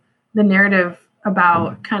explaining the narrative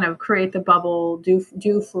about kind of create the bubble,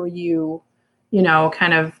 do for you,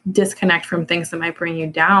 kind of disconnect from things that might bring you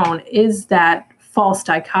down, is that false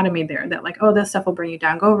dichotomy there that like, oh, this stuff will bring you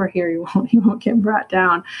down, go over here, you won't get brought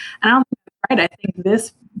down. And I don't think that's right. I think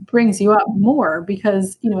this brings you up more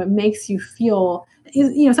because, it makes you feel,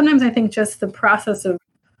 sometimes I think just the process of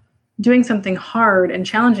doing something hard and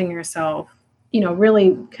challenging yourself,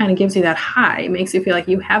 really kind of gives you that high. It makes you feel like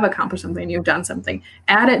you have accomplished something, you've done something.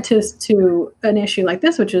 Add it to an issue like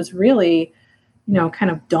this, which is really, kind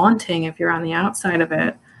of daunting if you're on the outside of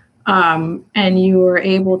it. And you are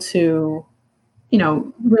able to,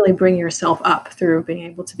 really bring yourself up through being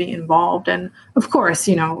able to be involved. And of course,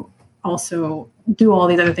 also do all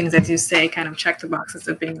these other things, as you say, kind of check the boxes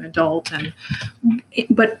of being an adult,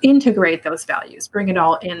 but integrate those values, bring it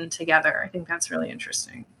all in together. I think that's really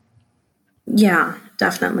interesting. Yeah,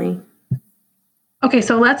 definitely. Okay,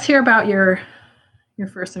 so let's hear about your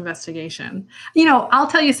first investigation. I'll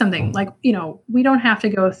tell you something, like, we don't have to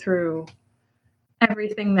go through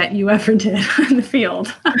everything that you ever did in the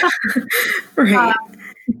field. Right.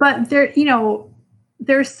 But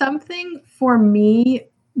there's something for me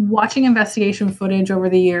watching investigation footage over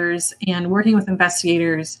the years and working with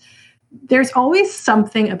investigators. There's always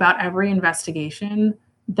something about every investigation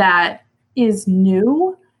that is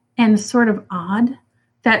new and sort of odd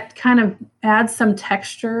that kind of adds some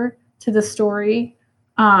texture to the story,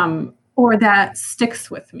 or that sticks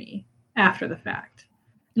with me after the fact.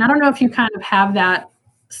 And I don't know if you kind of have that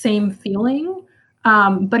same feeling,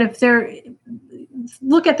 but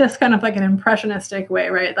look at this kind of like an impressionistic way,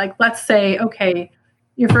 right? Like, let's say, okay,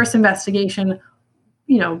 your first investigation,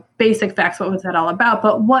 basic facts, what was that all about?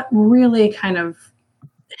 But what really kind of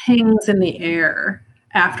hangs in the air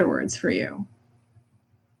afterwards for you?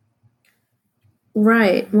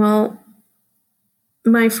 Right. Well,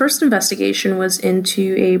 my first investigation was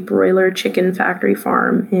into a broiler chicken factory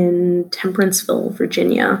farm in Temperanceville,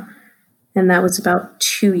 Virginia. And that was about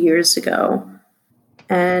 2 years ago.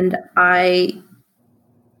 And I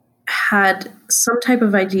had some type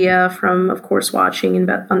of idea from, of course, watching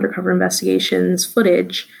undercover investigations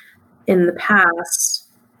footage in the past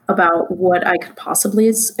about what I could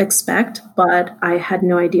possibly expect, but I had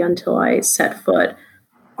no idea until I set foot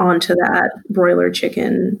onto that broiler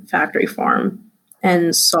chicken factory farm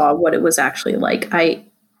and saw what it was actually like. I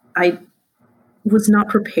was not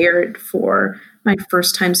prepared for my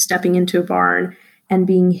first time stepping into a barn and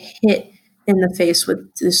being hit in the face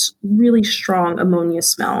with this really strong ammonia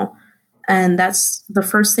smell. And that's the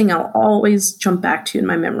first thing I'll always jump back to in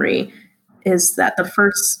my memory, is that the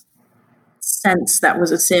first sense that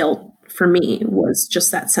was assailed for me was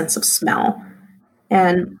just that sense of smell.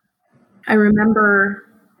 And I remember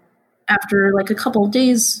after like a couple of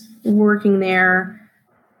days working there,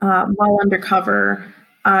 while undercover,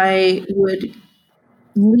 I would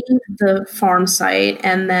leave the farm site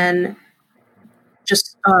and then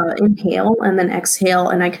just inhale and then exhale,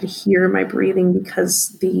 and I could hear my breathing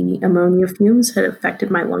because the ammonia fumes had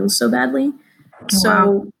affected my lungs so badly. Wow.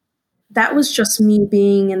 So that was just me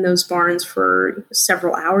being in those barns for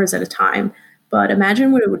several hours at a time. But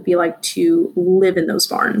imagine what it would be like to live in those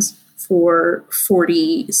barns for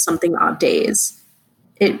 40 something odd days.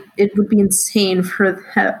 It would be insane for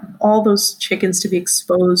all those chickens to be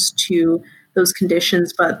exposed to those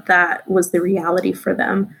conditions, but that was the reality for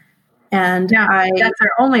them. And that's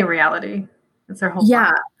their only reality. That's their whole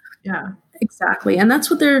life. Yeah, exactly. And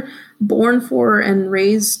that's what they're born for and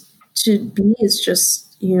raised to be, is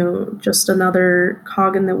just, just another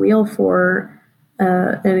cog in the wheel for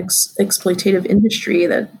an exploitative industry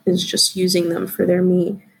that is just using them for their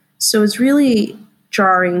meat. So it's really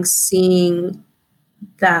jarring seeing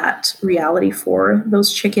that reality for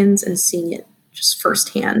those chickens and seeing it just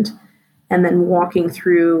firsthand, and then walking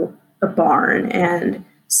through a barn and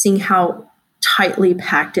seeing how tightly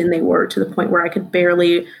packed in they were, to the point where I could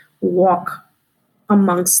barely walk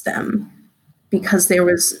amongst them because there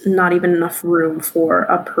was not even enough room for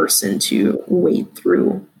a person to wade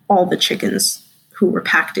through all the chickens who were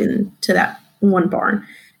packed into that one barn.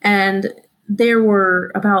 And there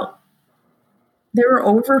were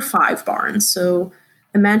over 5 barns. So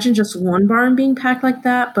imagine just one barn being packed like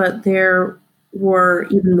that, but there were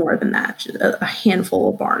even more than that, a handful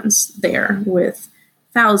of barns there with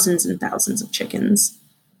thousands and thousands of chickens.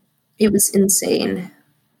 It was insane.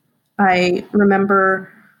 I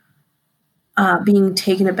remember being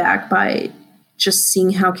taken aback by just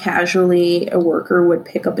seeing how casually a worker would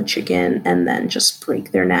pick up a chicken and then just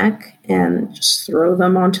break their neck and just throw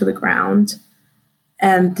them onto the ground.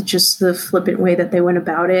 And just the flippant way that they went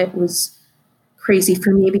about it was crazy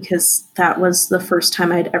for me, because that was the first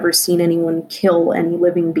time I'd ever seen anyone kill any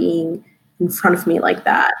living being in front of me like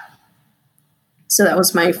that. So that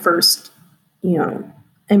was my first,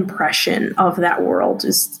 impression of that world,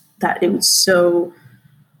 is that it was so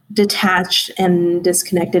detached and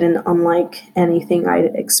disconnected and unlike anything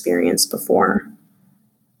I'd experienced before.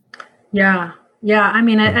 Yeah. I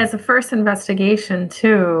mean, as a first investigation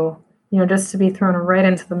too, just to be thrown right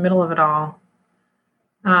into the middle of it all.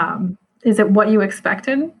 Is it what you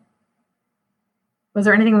expected? Was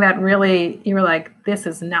there anything that really, you were like, this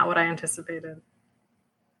is not what I anticipated?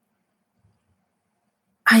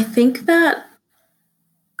 I think that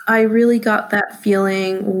I really got that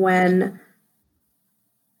feeling when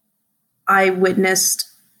I witnessed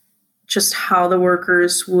just how the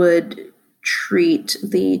workers would treat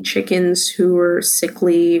the chickens who were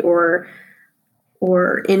sickly or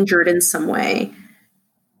injured in some way.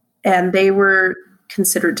 And they were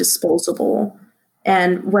considered disposable.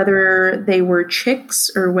 And whether they were chicks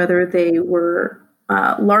or whether they were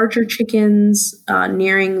larger chickens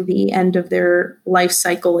nearing the end of their life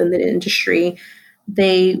cycle in the industry,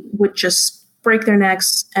 they would just break their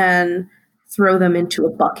necks and throw them into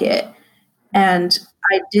a bucket. And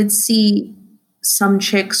I did see some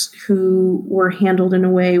chicks who were handled in a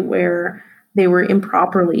way where they were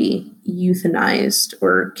improperly euthanized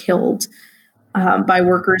or killed by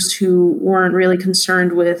workers who weren't really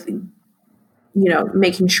concerned with,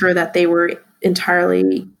 making sure that they were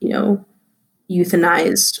entirely,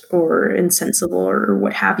 euthanized or insensible or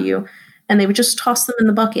what have you. And they would just toss them in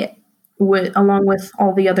the bucket along with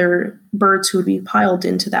all the other birds who would be piled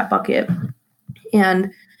into that bucket.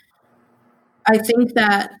 And I think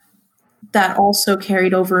that also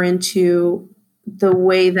carried over into the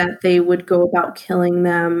way that they would go about killing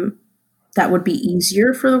them. That would be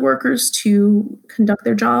easier for the workers to conduct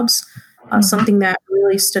their jobs. Something that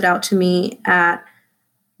really stood out to me at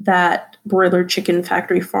that broiler chicken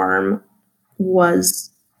factory farm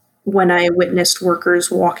was when I witnessed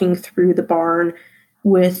workers walking through the barn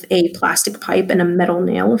with a plastic pipe and a metal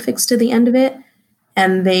nail affixed to the end of it.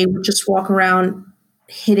 And they would just walk around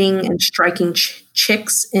hitting and striking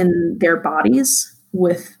chicks in their bodies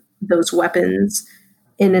with those weapons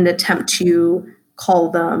in an attempt to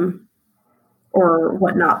call them or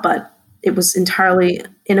whatnot, but it was entirely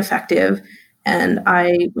ineffective. And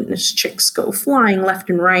I witnessed chicks go flying left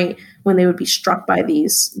and right when they would be struck by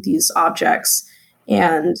these objects,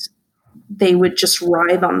 and they would just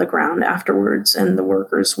writhe on the ground afterwards, and the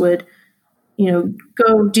workers would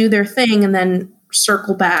go do their thing and then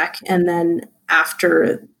circle back. And then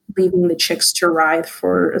after leaving the chicks to writhe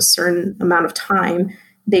for a certain amount of time,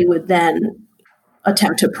 they would then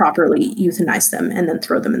attempt to properly euthanize them and then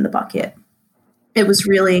throw them in the bucket. It was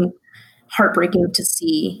really heartbreaking to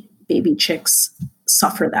see baby chicks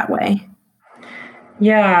suffer that way.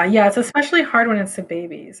 Yeah, it's especially hard when it's the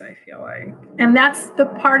babies, I feel like. And that's the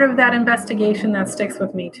part of that investigation that sticks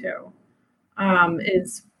with me too.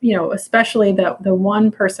 Is, especially the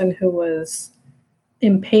one person who was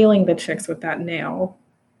impaling the chicks with that nail.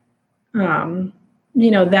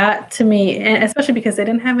 That to me, and especially because they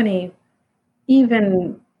didn't have any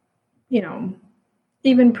even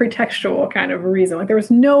pretextual kind of reason. Like there was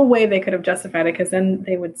no way they could have justified it, because then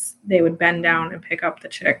they would bend down and pick up the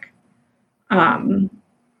chick, and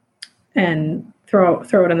throw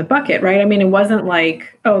it in the bucket, right? I mean, it wasn't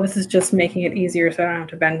like, oh, this is just making it easier so I don't have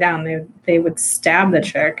to bend down. They would stab the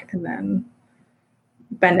chick and then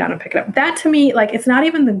bend down and pick it up. That to me, like, it's not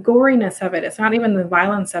even the goriness of it. It's not even the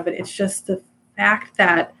violence of it. It's just the fact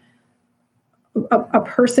that a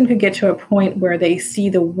person could get to a point where they see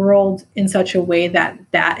the world in such a way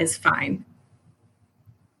that is fine.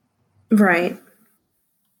 Right.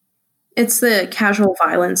 It's the casual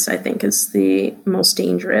violence, I think, is the most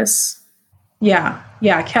dangerous. Yeah,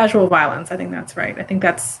 casual violence. I think that's right. I think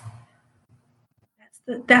that's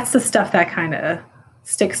the stuff that kind of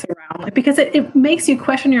sticks around, like, because it makes you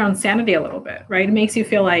question your own sanity a little bit, right? It makes you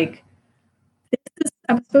feel like,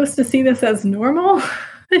 I'm supposed to see this as normal,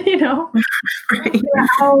 Right.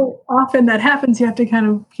 How often that happens, you have to kind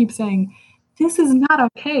of keep saying, this is not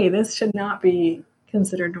okay. This should not be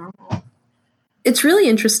considered normal. It's really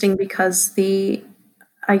interesting because the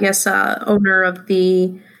owner of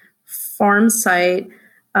the farm site,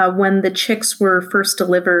 when the chicks were first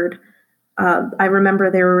delivered, I remember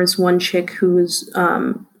there was one chick who was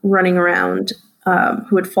running around,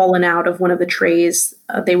 who had fallen out of one of the trays.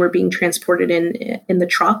 They were being transported in the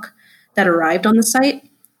truck that arrived on the site.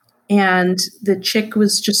 And the chick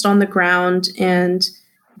was just on the ground, and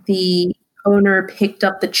the owner picked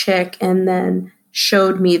up the chick and then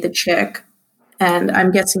showed me the chick. And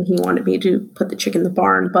I'm guessing he wanted me to put the chick in the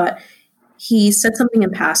barn, but he said something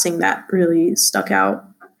in passing that really stuck out,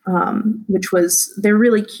 which was, they're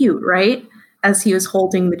really cute, right? As he was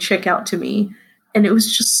holding the chick out to me. And it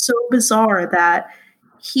was just so bizarre that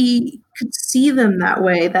he could see them that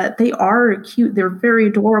way, that they are cute. They're very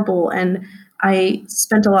adorable. And I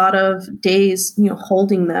spent a lot of days,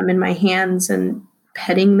 holding them in my hands and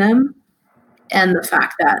petting them. And the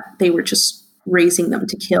fact that they were just raising them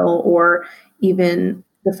to kill, or even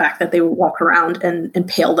the fact that they would walk around and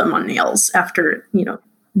impale them on nails after,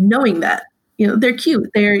 knowing that, they're cute.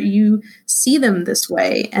 You see them this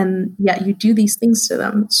way, and yet you do these things to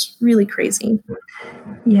them. It's really crazy.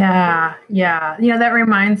 Yeah. That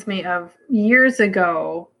reminds me of years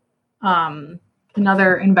ago,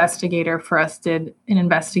 another investigator for us did an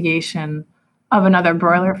investigation of another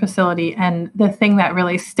broiler facility. And the thing that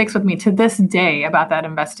really sticks with me to this day about that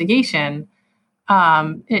investigation,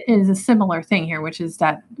 it is a similar thing here, which is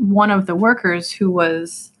that one of the workers who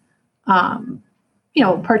was,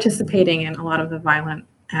 participating in a lot of the violent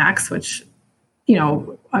acts, which,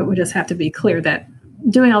 I would just have to be clear that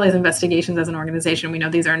doing all these investigations as an organization, we know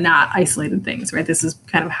these are not isolated things, right? This is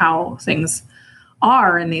kind of how things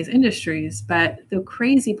are in these industries. But the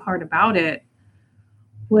crazy part about it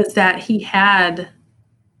was that he had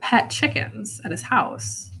pet chickens at his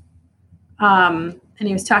house. And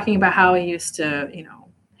he was talking about how he used to,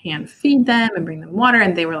 hand feed them and bring them water,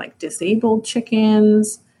 and they were like disabled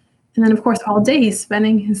chickens. And then, of course, all day he's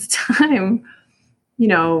spending his time,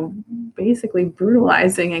 basically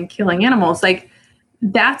brutalizing and killing animals. Like,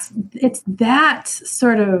 it's that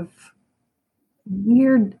sort of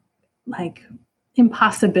weird, like,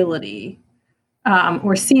 impossibility,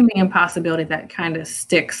 or seeming impossibility that kind of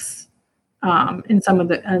sticks in some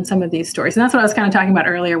of these stories. And that's what I was kind of talking about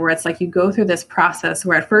earlier, where it's like you go through this process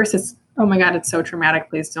where at first it's, oh my God, it's so traumatic,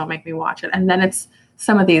 please don't make me watch it. And then it's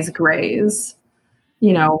some of these grays,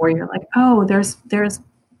 where you're like, oh, there's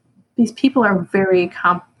these people are very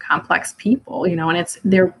complex people, and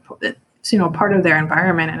they're part of their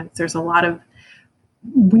environment, and there's a lot of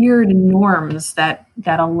weird norms that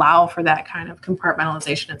allow for that kind of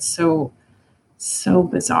compartmentalization. It's so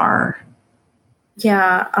bizarre.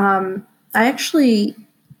 Yeah. I actually,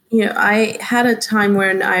 I had a time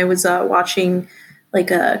when I was watching like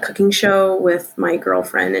a cooking show with my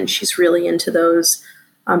girlfriend, and she's really into those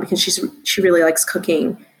because she really likes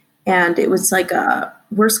cooking. And it was like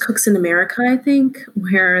Worst Cooks in America, I think,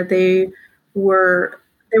 where there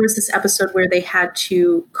was this episode where they had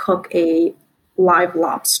to cook a live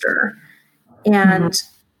lobster. And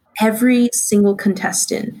every single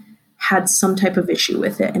contestant had some type of issue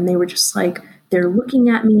with it. And they were just like, they're looking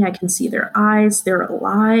at me. I can see their eyes. They're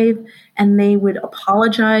alive. And they would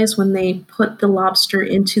apologize when they put the lobster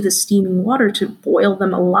into the steaming water to boil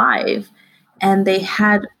them alive. And they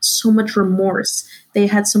had so much remorse. They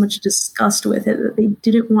had so much disgust with it that they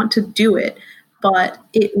didn't want to do it. But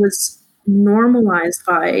it was normalized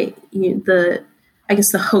by I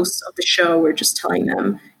guess the hosts of the show were just telling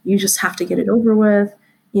them, you just have to get it over with.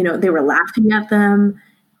 They were laughing at them.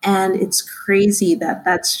 And it's crazy that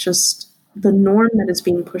that's just the norm that is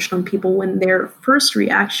being pushed on people when their first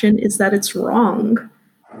reaction is that it's wrong.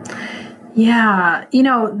 Yeah.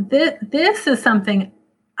 This is something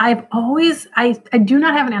I do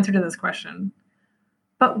not have an answer to this question,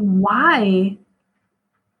 but why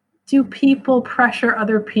do people pressure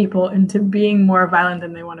other people into being more violent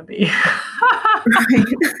than they want to be? Right.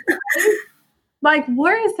 Like,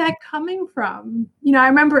 where is that coming from? I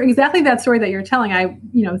remember exactly that story that you're telling.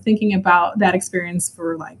 Thinking about that experience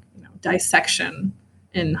for dissection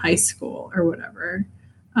in high school or whatever.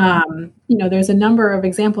 There's a number of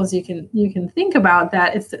examples you can think about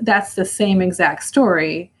that's the same exact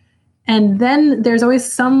story. And then there's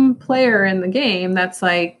always some player in the game that's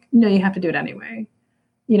like, no, you have to do it anyway.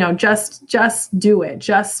 Just do it.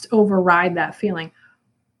 Just override that feeling.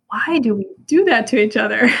 Why do we do that to each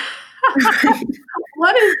other?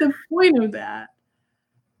 What is the point of that?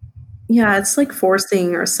 Yeah, it's like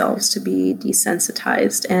forcing ourselves to be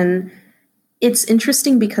desensitized. And it's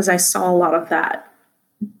interesting because I saw a lot of that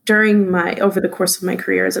over the course of my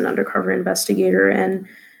career as an undercover investigator. And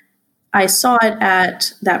I saw it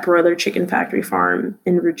at that Broiler Chicken Factory farm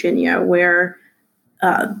in Virginia, where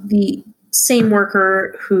the same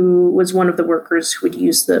worker who was one of the workers who would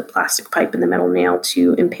use the plastic pipe and the metal nail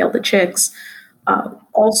to impale the chicks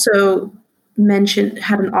also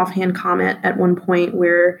had an offhand comment at one point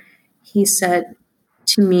where he said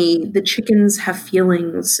to me, the chickens have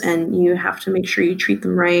feelings and you have to make sure you treat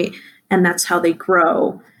them right. And that's how they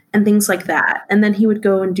grow and things like that. And then he would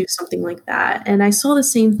go and do something like that. And I saw the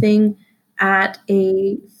same thing at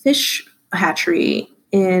a fish hatchery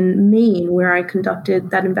in Maine, where I conducted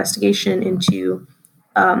that investigation into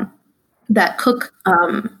that Cook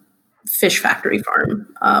fish factory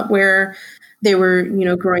farm, where they were,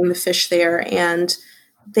 growing the fish there. And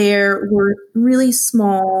there were really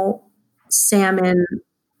small salmon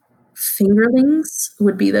fingerlings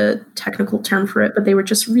would be the technical term for it, but they were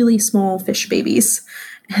just really small fish babies.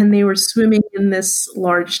 And they were swimming in this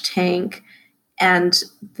large tank, and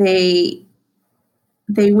they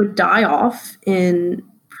would die off in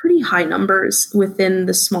pretty high numbers within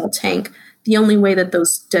the small tank. The only way that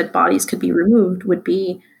those dead bodies could be removed would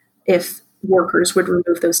be if workers would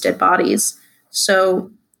remove those dead bodies. So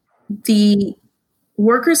the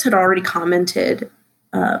workers had already commented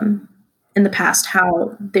in the past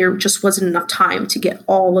how there just wasn't enough time to get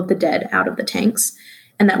all of the dead out of the tanks,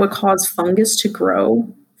 and that would cause fungus to grow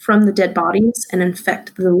from the dead bodies and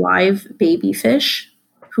infect the live baby fish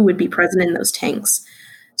who would be present in those tanks.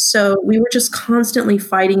 So we were just constantly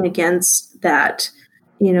fighting against that,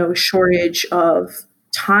 shortage of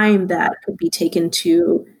time that could be taken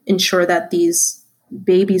to ensure that these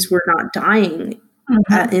babies were not dying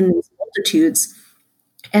in these multitudes.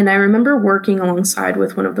 And I remember working alongside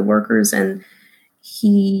with one of the workers, and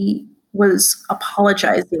he was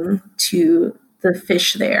apologizing to the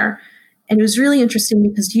fish there. And it was really interesting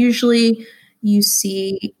because usually you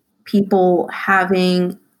see people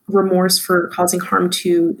having remorse for causing harm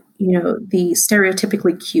to, the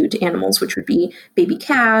stereotypically cute animals, which would be baby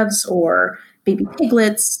calves or baby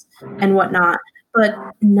piglets and whatnot, but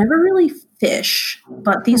never really fish.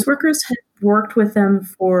 But these workers had worked with them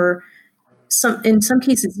for in some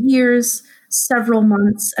cases years, several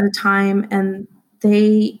months at a time, and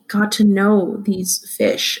they got to know these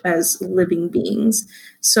fish as living beings.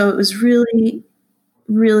 So it was really,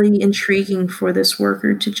 really intriguing for this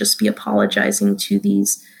worker to just be apologizing to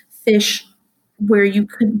these fish where you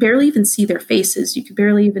could barely even see their faces. You could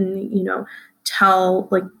barely even, tell,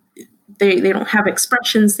 like, they don't have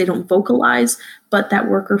expressions, they don't vocalize, but that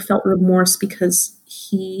worker felt remorse because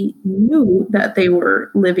he knew that they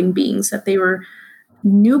were living beings, that they were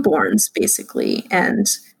newborns, basically. And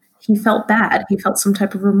he felt bad. He felt some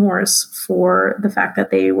type of remorse for the fact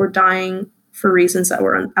that they were dying for reasons that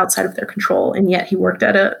were outside of their control. And yet he worked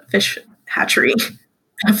at a fish hatchery,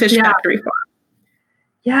 a fish factory farm.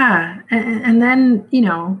 Yeah. And then,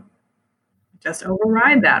 just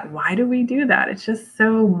override that. Why do we do that? It's just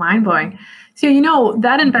so mind-blowing. So,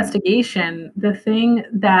 that investigation, the thing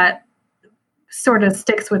that sort of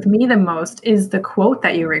sticks with me the most is the quote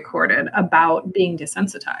that you recorded about being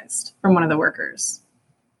desensitized from one of the workers.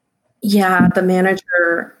 Yeah, the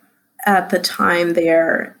manager at the time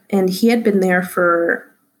there, and he had been there for,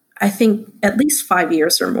 I think, at least 5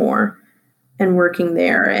 years or more and working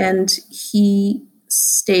there. And he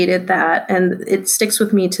stated that, and it sticks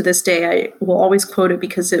with me to this day. I will always quote it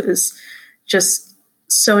because it was just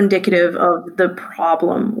so indicative of the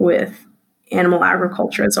problem with animal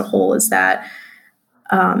agriculture as a whole, is that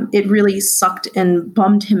it really sucked and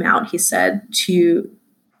bummed him out, he said, to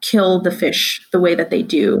kill the fish the way that they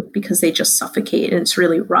do, because they just suffocate and it's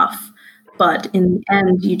really rough. But in the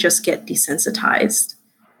end, you just get desensitized.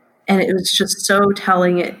 And it was just so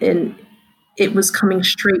telling, and it was coming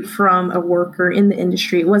straight from a worker in the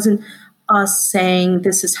industry. It wasn't us saying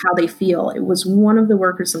this is how they feel. It was one of the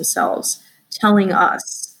workers themselves telling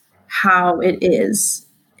us how it is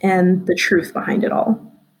and the truth behind it all.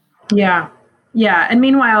 Yeah. Yeah. And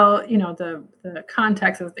meanwhile, the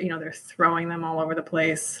context is, they're throwing them all over the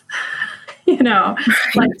place, Right.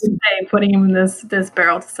 like you say, putting them in this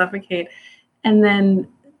barrel to suffocate. And then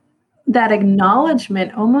that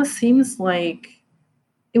acknowledgement almost seems like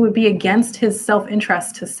it would be against his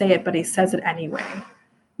self-interest to say it, but he says it anyway.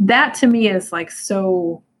 That to me is like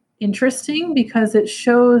so interesting, because it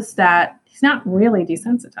shows that he's not really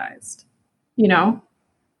desensitized,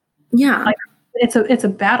 Yeah. Like it's a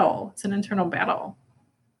battle. It's an internal battle.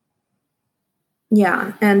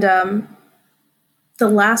 Yeah. And the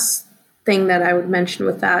last thing that I would mention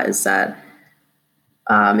with that is that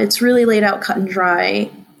it's really laid out cut and dry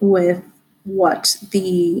with what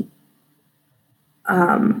he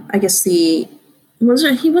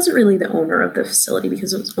wasn't really the owner of the facility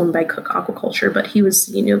because it was owned by Cook Aquaculture, but he was,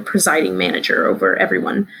 presiding manager over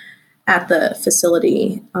everyone at the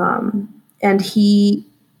facility. And he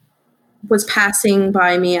was passing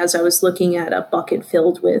by me as I was looking at a bucket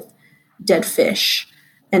filled with dead fish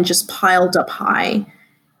and just piled up high.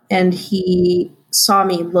 And he saw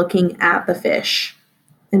me looking at the fish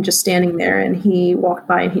and just standing there. And he walked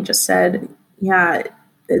by and he just said, yeah,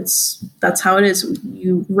 that's how it is.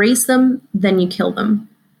 You raise them, then you kill them.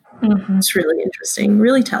 Mm-hmm. It's really interesting,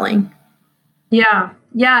 really telling. Yeah.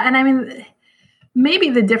 Yeah. And I mean,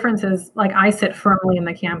 maybe the difference is, like, I sit firmly in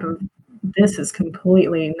the camp of this is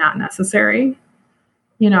completely not necessary,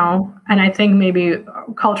 and I think maybe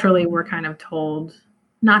culturally we're kind of told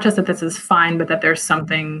not just that this is fine, but that there's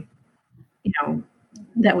something,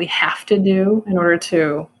 that we have to do in order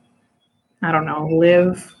to, I don't know,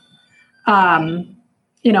 live. And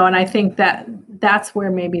I think that that's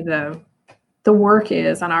where maybe the work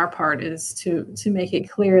is on our part, is to make it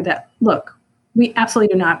clear that, look, we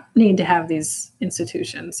absolutely do not need to have these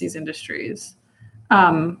institutions, these industries.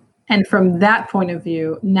 And from that point of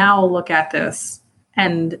view, now look at this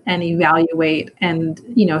and evaluate and,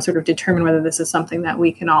 sort of determine whether this is something that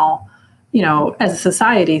we can all, as a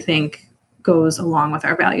society, think goes along with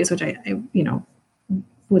our values, which I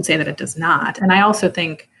would say that it does not. And I also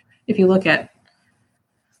think if you look at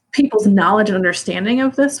people's knowledge and understanding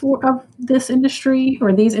of this industry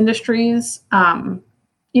or these industries,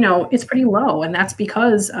 it's pretty low, and that's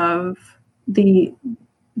because of the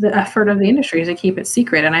effort of the industry to keep it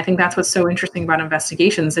secret. And I think that's what's so interesting about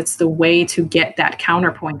investigations. It's the way to get that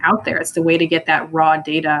counterpoint out there. It's the way to get that raw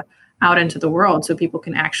data out into the world so people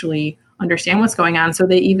can actually understand what's going on, so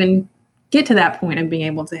they even get to that point of being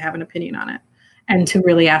able to have an opinion on it and to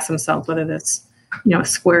really ask themselves whether this,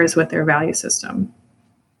 squares with their value system.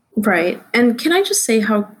 Right. And can I just say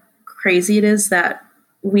how crazy it is that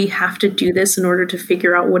we have to do this in order to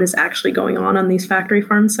figure out what is actually going on these factory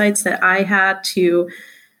farm sites, that I had to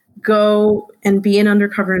go and be an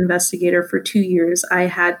undercover investigator for 2 years. I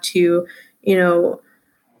had to, go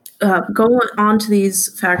on to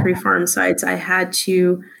these factory farm sites. I had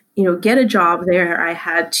to, get a job there. I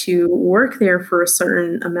had to work there for a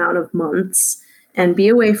certain amount of months and be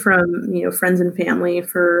away from, friends and family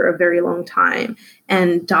for a very long time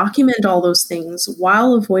and document all those things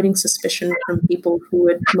while avoiding suspicion from people who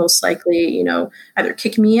would most likely, either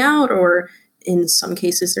kick me out, or in some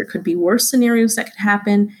cases there could be worse scenarios that could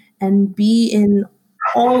happen, and be in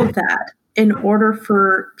all of that in order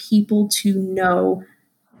for people to know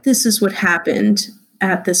this is what happened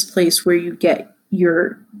at this place where you get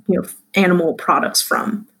your, animal products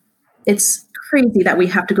from. It's crazy that we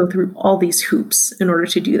have to go through all these hoops in order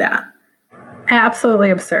to do that. Absolutely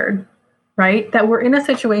absurd, right? That we're in a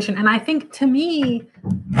situation. And I think, to me,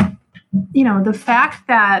 the fact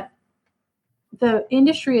that the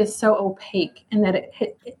industry is so opaque and that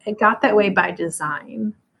it got that way by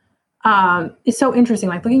design is so interesting.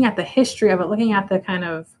 Like, looking at the history of it, looking at the kind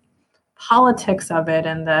of politics of it,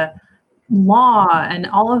 and the law and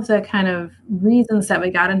all of the kind of reasons that we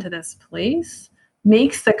got into this place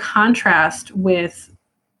makes the contrast with,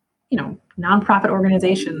 nonprofit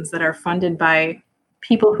organizations that are funded by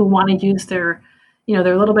people who want to use their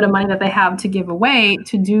little bit of money that they have to give away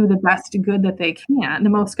to do the best good that they can, the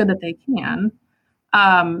most good that they can.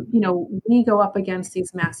 We go up against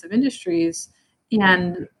these massive industries,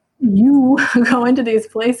 and you go into these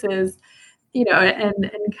places,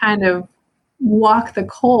 and kind of walk the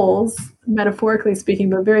coals, metaphorically speaking,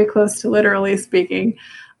 but very close to literally speaking,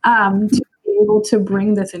 to be able to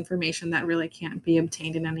bring this information that really can't be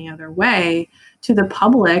obtained in any other way to the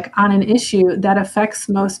public on an issue that affects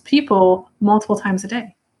most people multiple times a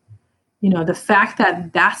day. The fact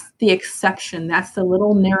that that's the exception, that's the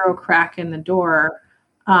little narrow crack in the door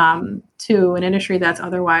to an industry that's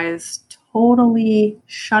otherwise totally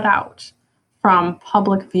shut out from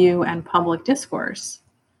public view and public discourse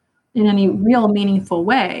in any real meaningful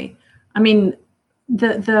way. I mean,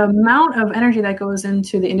 the amount of energy that goes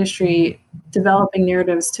into the industry developing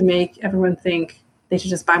narratives to make everyone think they should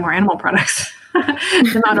just buy more animal products,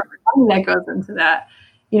 the amount of money that goes into that,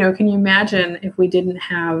 can you imagine if we didn't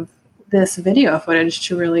have this video footage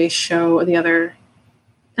to really show the other,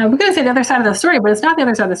 now we're going to say the other side of the story, but it's not the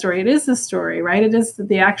other side of the story. It is the story, right? It is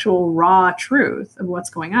the actual raw truth of what's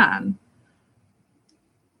going on.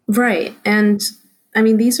 Right. And I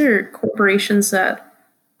mean, these are corporations that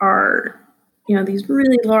are, these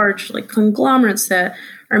really large, like conglomerates that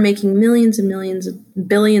are making millions and millions,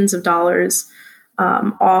 billions of dollars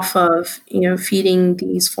off of, feeding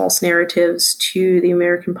these false narratives to the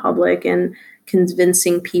American public and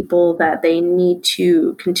convincing people that they need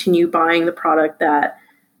to continue buying the product that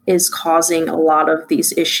is causing a lot of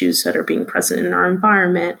these issues that are being present in our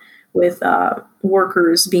environment, with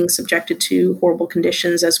workers being subjected to horrible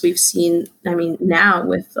conditions, as we've seen, now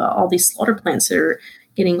with all these slaughter plants that are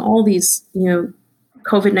getting all these,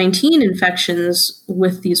 COVID-19 infections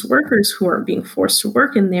with these workers who are being forced to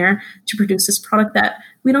work in there to produce this product that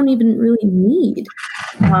we don't even really need.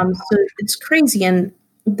 So it's crazy. And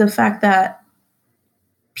the fact that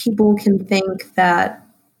people can think that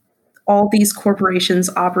all these corporations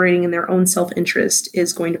operating in their own self-interest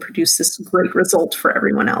is going to produce this great result for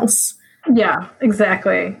everyone else. Yeah,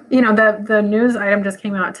 exactly. The news item just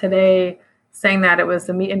came out today saying that it was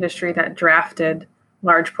the meat industry that drafted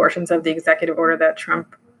large portions of the executive order that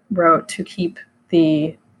Trump wrote to keep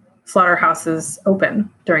the slaughterhouses open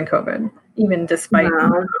during COVID, even despite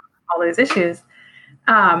all these issues.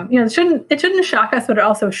 It shouldn't shock us, but it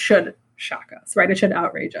also should shock us, right? It should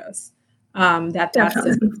outrage us. That's the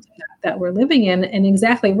system that we're living in. And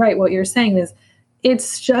exactly right. What you're saying is,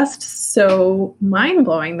 it's just so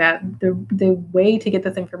mind-blowing that the way to get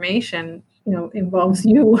this information, involves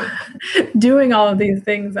you doing all of these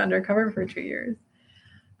things undercover for 2 years.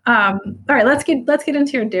 All right, let's get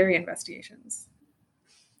into your dairy investigations.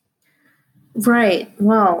 Right.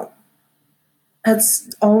 Well, that's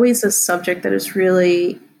always a subject that is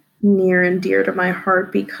really near and dear to my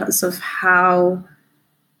heart because of how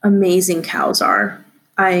amazing cows are.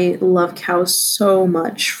 I love cows so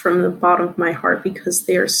much from the bottom of my heart because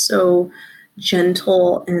they're so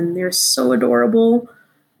gentle and they're so adorable.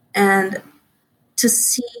 And to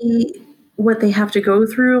see what they have to go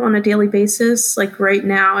through on a daily basis, like right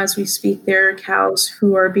now as we speak, there are cows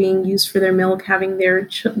who are being used for their milk, having their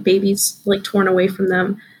babies like torn away from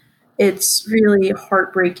them. It's really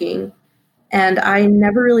heartbreaking. And I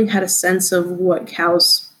never really had a sense of what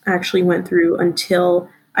cows actually went through until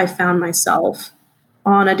I found myself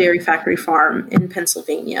on a dairy factory farm in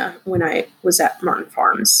Pennsylvania when I was at Martin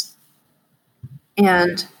Farms.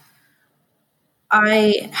 And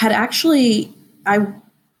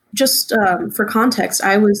for context,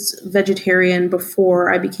 I was vegetarian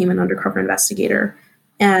before I became an undercover investigator.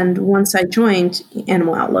 And once I joined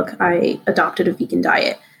Animal Outlook, I adopted a vegan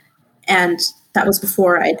diet. And that was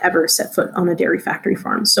before I'd ever set foot on a dairy factory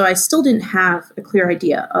farm. So I still didn't have a clear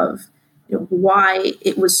idea of why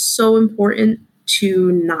it was so important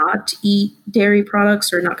to not eat dairy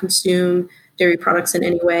products or not consume dairy products in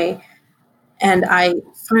any way. And I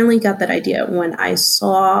finally got that idea when I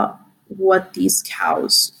saw what these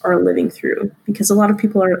cows are living through, because a lot of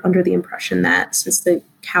people are under the impression that since the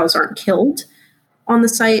cows aren't killed on the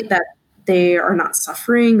site, that they are not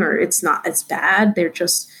suffering or it's not as bad. They're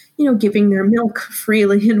just, giving their milk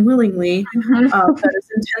freely and willingly that is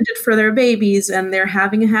intended for their babies, and they're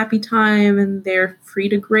having a happy time and they're free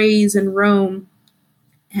to graze and roam.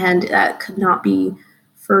 And that could not be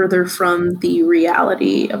further from the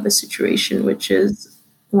reality of the situation, which is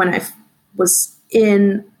when I was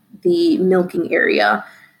in the milking area,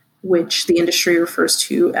 which the industry refers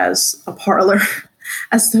to as a parlor.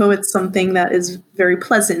 as though it's something that is very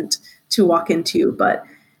pleasant to walk into. But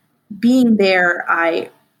being there,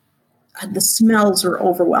 the smells were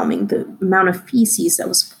overwhelming. The amount of feces that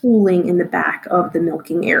was pooling in the back of the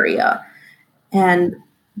milking area, and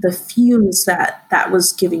the fumes that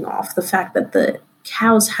was giving off, the fact that the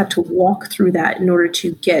cows had to walk through that in order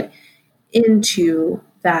to get into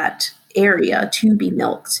that area to be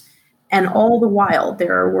milked. And all the while,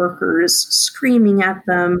 there are workers screaming at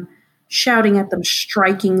them, shouting at them,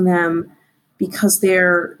 striking them, because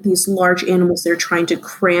they're these large animals they're trying to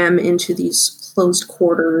cram into these closed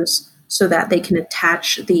quarters so that they can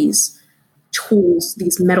attach these tools,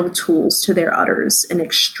 these metal tools, to their udders and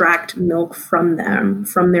extract milk from them,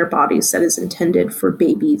 from their bodies, that is intended for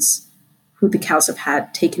babies who the cows have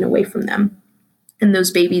had taken away from them. And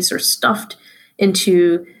those babies are stuffed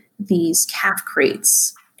into these calf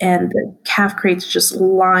crates, and the calf crates just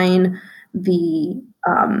line the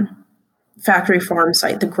factory farm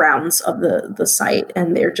site, the grounds of the site,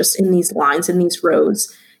 and they're just in these lines, in these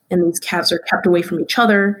rows, and these calves are kept away from each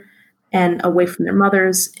other and away from their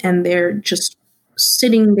mothers, and they're just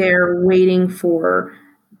sitting there waiting for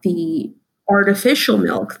the artificial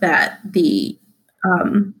milk that the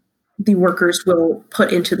workers will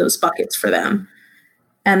put into those buckets for them.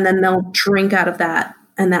 And then they'll drink out of that,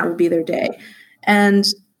 and that will be their day. And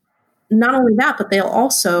not only that, but they'll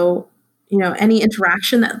also, any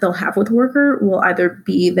interaction that they'll have with a worker will either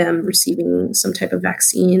be them receiving some type of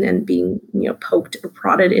vaccine and being, poked or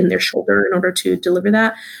prodded in their shoulder in order to deliver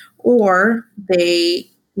that, or they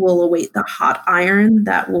will await the hot iron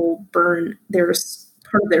that will burn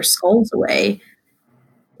part of their skulls away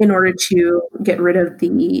in order to get rid of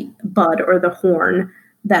the bud or the horn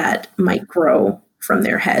that might grow from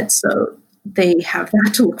their head. So they have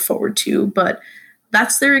that to look forward to, but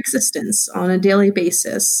that's their existence on a daily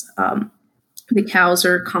basis. The cows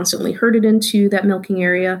are constantly herded into that milking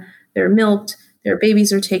area. They're milked. Their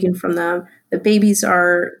babies are taken from them. The babies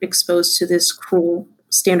are exposed to this cruel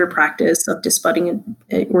standard practice of disbudding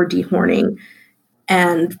or dehorning.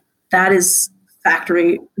 And that is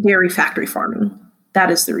dairy factory farming.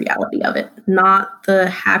 That is the reality of it, not the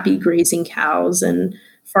happy grazing cows and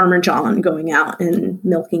Farmer John going out and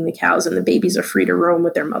milking the cows and the babies are free to roam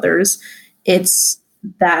with their mothers. It's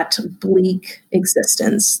that bleak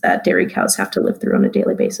existence that dairy cows have to live through on a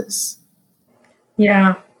daily basis.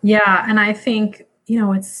 Yeah. Yeah. And I think,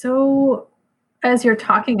 it's so, as you're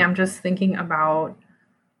talking, I'm just thinking about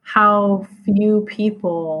how few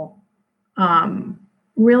people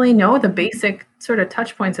really know the basic sort of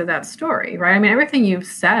touch points of that story, right? I mean, everything you've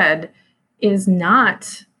said is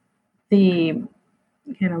not the,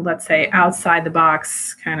 let's say outside the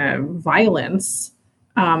box kind of violence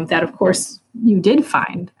that, of course, you did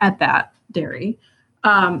find at that dairy.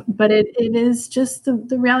 But it is just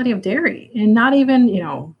the reality of dairy, and not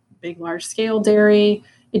even, big, large scale dairy.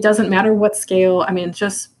 It doesn't matter what scale. I mean,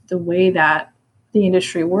 just the way that the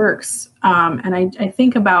industry works. And I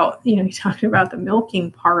think about, you talked about the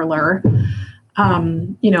milking parlor,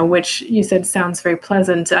 which you said sounds very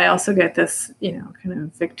pleasant. I also get this, kind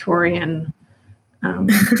of Victorian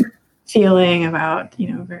feeling about,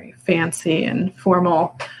 very fancy and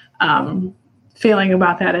formal feeling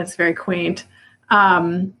about that. It's very quaint.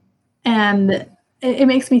 And it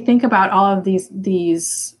makes me think about all of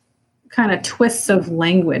these kind of twists of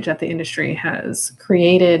language that the industry has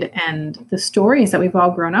created and the stories that we've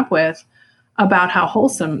all grown up with about how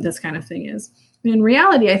wholesome this kind of thing is. And in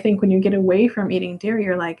reality, I think when you get away from eating dairy,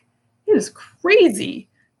 you're like, it is crazy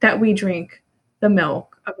that we drink the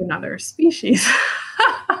milk of another species.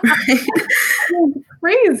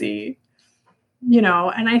 Crazy,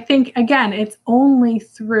 and I think, again, it's only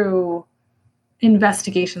through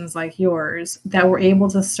investigations like yours that we're able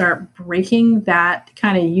to start breaking that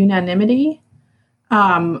kind of unanimity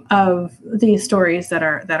of these stories that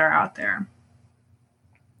are out there.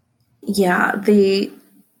 Yeah, the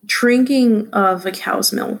drinking of a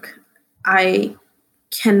cow's milk, I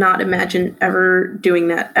cannot imagine ever doing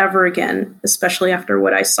that ever again, especially after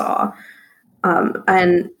what I saw.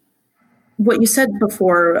 And what you said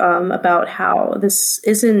before about how this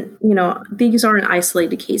isn't, these aren't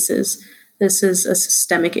isolated cases. This is a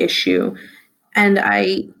systemic issue. And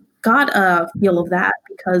I got a feel of that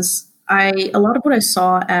because a lot of what I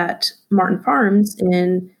saw at Martin Farms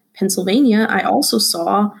in Pennsylvania, I also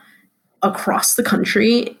saw across the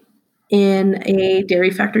country in a dairy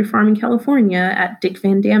factory farm in California at Dick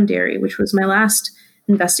Van Dam Dairy, which was my last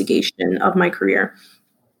investigation of my career,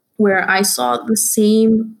 where I saw the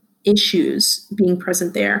same issues being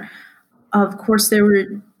present there. Of course, there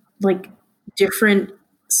were different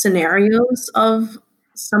scenarios of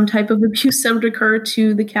some type of abuse that would occur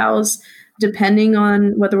to the cows depending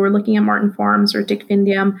on whether we're looking at Martin Farms or Dick Van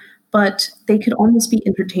Dam, but they could almost be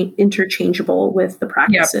interchangeable with the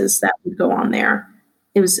practices that would go on there.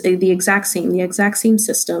 It was the exact same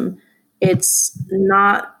system. It's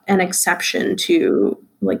not an exception to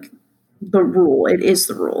like the rule. It is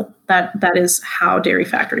the rule. That is how dairy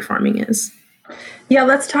factory farming is. Yeah,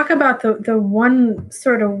 let's talk about the one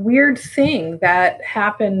sort of weird thing that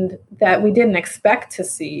happened that we didn't expect to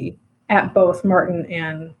see at both Martin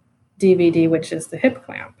and DVD, which is the hip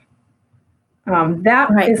clamp. That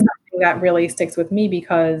is something that really sticks with me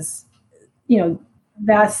because,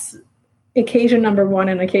 that's occasion number one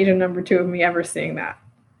and occasion number two of me ever seeing that.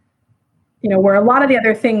 Where a lot of the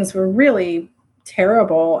other things were really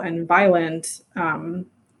terrible and violent, but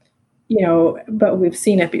we've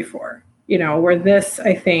seen it before, where this,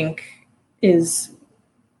 I think, is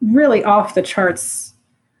really off the charts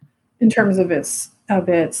in terms of its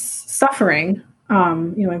suffering,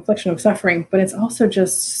 infliction of suffering, but it's also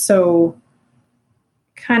just so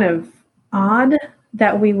kind of odd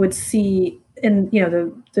that we would see in,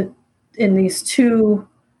 in these two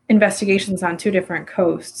investigations on two different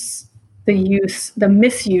coasts, the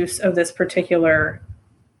misuse of this particular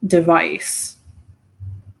device.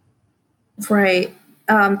 Right.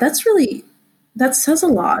 That says a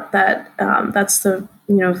lot that that's the,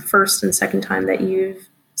 first and second time that you've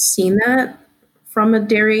seen that from a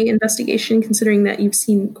dairy investigation, considering that you've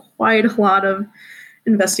seen quite a lot of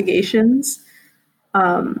investigations.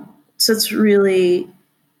 So it's really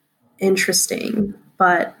interesting,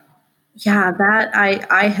 but yeah, that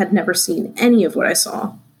I had never seen any of what I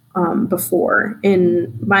saw before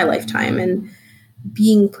in my lifetime, and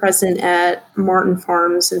being present at Martin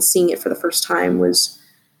Farms and seeing it for the first time was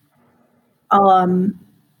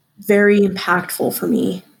very impactful for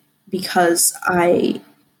me because I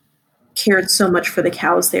cared so much for the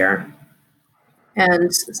cows there.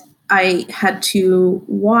 And I had to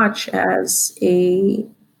watch as a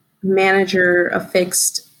manager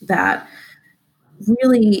affixed that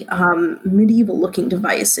really medieval looking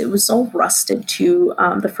device. It was all rusted to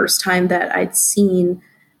the first time that I'd seen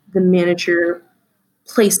the manager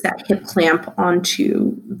place that hip clamp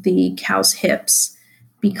onto the cow's hips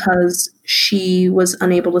because she was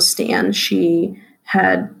unable to stand. She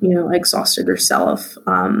had, exhausted herself,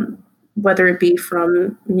 whether it be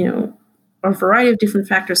from, a variety of different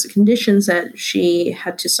factors, the conditions that she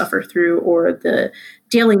had to suffer through or the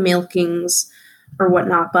daily milkings or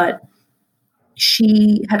whatnot. But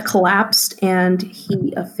she had collapsed and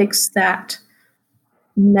he affixed that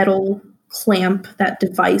metal clamp, that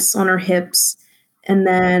device on her hips. And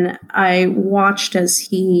then I watched as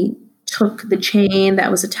he took the chain that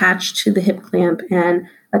was attached to the hip clamp and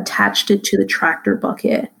attached it to the tractor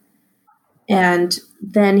bucket. And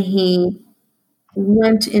then he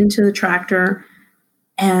went into the tractor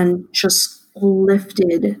and just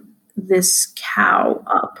lifted this cow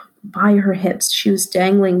up by her hips. She was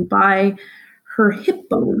dangling by her hip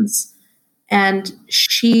bones and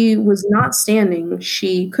she was not standing.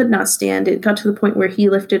 She could not stand. It got to the point where he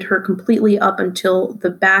lifted her completely up until the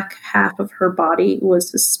back half of her body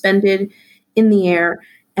was suspended in the air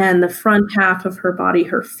and the front half of her body,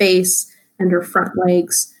 her face and her front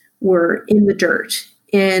legs were in the dirt,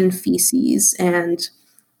 in feces and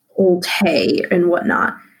old hay and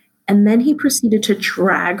whatnot. And then he proceeded to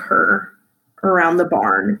drag her around the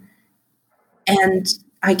barn. And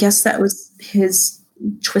I guess that was his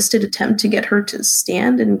twisted attempt to get her to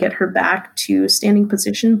stand and get her back to standing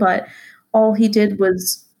position. But all he did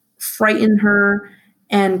was frighten her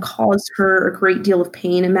and cause her a great deal of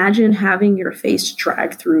pain. Imagine having your face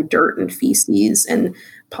dragged through dirt and feces and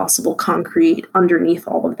possible concrete underneath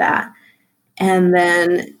all of that. And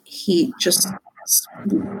then he just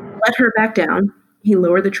let her back down. He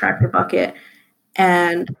lowered the tractor bucket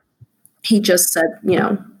and he just said,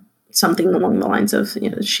 something along the lines of,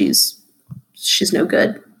 she's no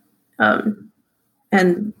good.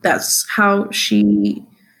 And that's how she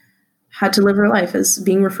had to live her life, as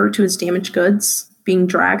being referred to as damaged goods, being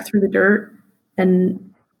dragged through the dirt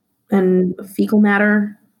and fecal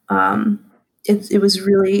matter. It was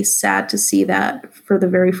really sad to see that for the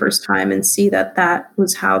very first time and see that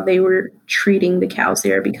was how they were treating the cows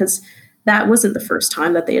there, because that wasn't the first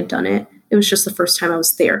time that they had done it. It was just the first time I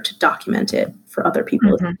was there to document it for other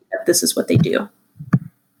people. Mm-hmm. That this is what they do.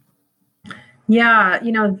 Yeah,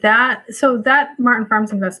 that Martin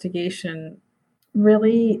Farms investigation,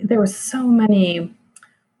 really, there were so many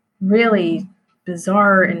really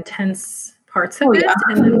bizarre, intense parts of it. Yeah.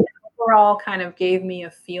 And then overall kind of gave me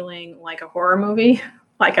a feeling like a horror movie,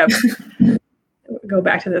 go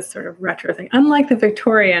back to this sort of retro thing. Unlike the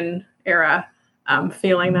Victorian era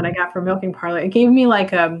feeling that I got from Milking Parlor, it gave me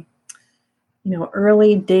like a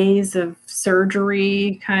early days of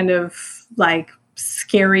surgery, kind of like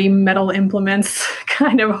scary metal implements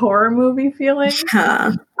kind of horror movie feeling.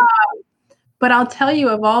 Yeah. But I'll tell you,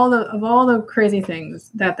 of all the crazy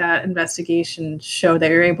things that investigation showed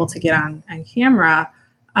that you're able to get on camera,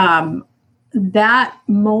 that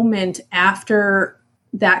moment after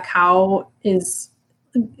that cow is,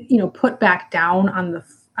 put back down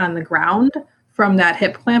on the ground from that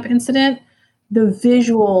hip clamp incident, the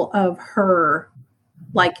visual of her,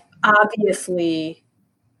 like, obviously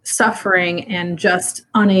suffering and just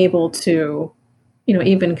unable to,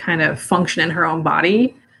 even kind of function in her own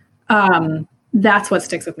body. That's what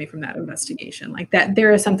sticks with me from that investigation. Like, that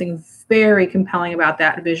there is something very compelling about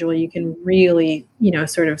that visual. You can really,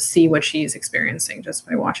 sort of see what she's experiencing just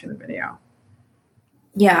by watching the video.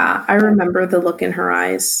 Yeah, I remember the look in her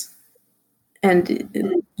eyes,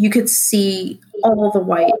 and you could see all the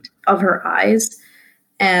white of her eyes,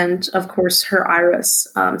 and of course her iris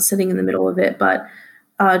sitting in the middle of it. But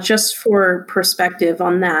just for perspective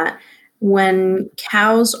on that, when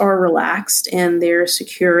cows are relaxed and they're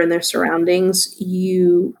secure in their surroundings,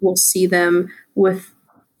 you will see them with,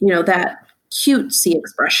 that cutesy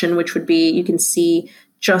expression, which would be, you can see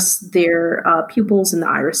just their pupils and the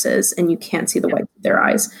irises, and you can't see the whites of their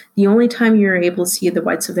eyes. The only time you're able to see the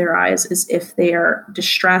whites of their eyes is if they are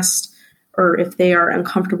distressed or if they are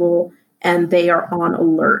uncomfortable and they are on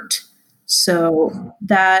alert. So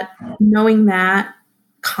that, knowing that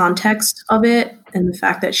context of it and the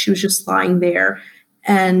fact that she was just lying there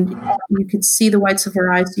and you could see the whites of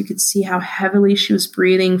her eyes, you could see how heavily she was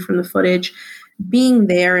breathing from the footage, being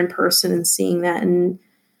there in person and seeing that and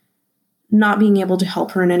not being able to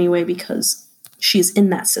help her in any way because she's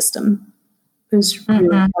in that system, it was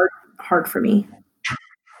really hard for me.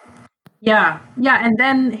 Yeah. And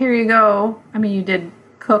then here you go. I mean, you did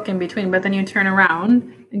cook in between, but then you turn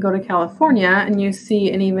around and go to California and you see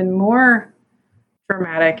an even more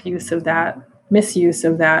dramatic misuse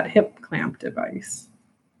of that hip clamp device.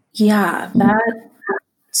 Yeah, that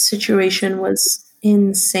situation was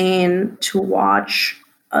insane to watch.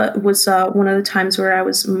 It was one of the times where I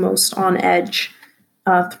was most on edge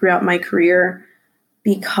throughout my career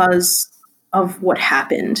because of what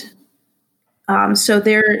happened. So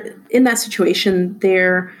there, in that situation,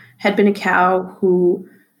 there had been a cow who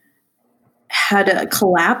had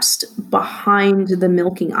collapsed behind the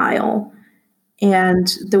milking aisle.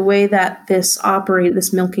 And the way that this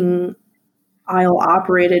milking aisle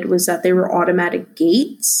operated was that they were automated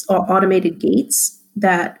gates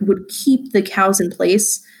that would keep the cows in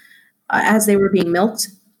place as they were being milked.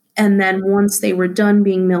 And then once they were done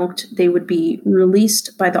being milked, they would be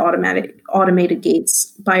released by the automated gates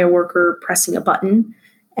by a worker pressing a button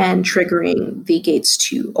and triggering the gates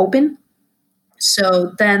to open.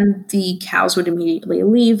 So then the cows would immediately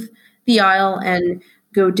leave the aisle and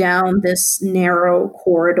go down this narrow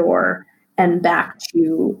corridor and back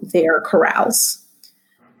to their corrals.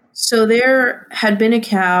 So there had been a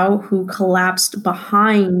cow who collapsed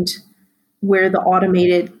behind where the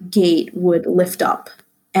automated gate would lift up,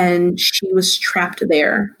 and she was trapped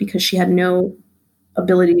there because she had no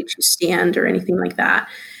ability to stand or anything like that.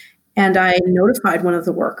 And I notified one of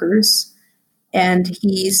the workers, and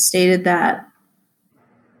he stated that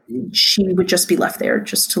she would just be left there,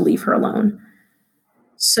 just to leave her alone.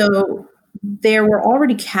 So there were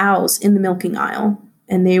already cows in the milking aisle,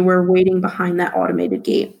 and they were waiting behind that automated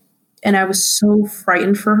gate. And I was so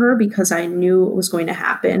frightened for her because I knew it was going to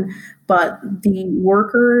happen. But the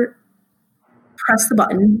worker pressed the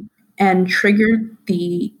button and triggered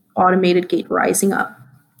the automated gate rising up.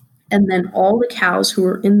 And then all the cows who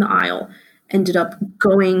were in the aisle ended up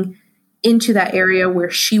going into that area where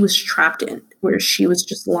she was trapped in, where she was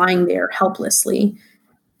just lying there helplessly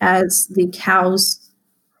as the cows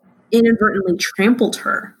inadvertently trampled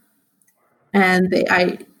her. And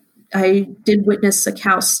I did witness a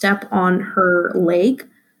cow step on her leg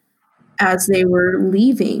as they were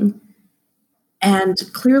leaving. And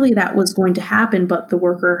clearly that was going to happen, but the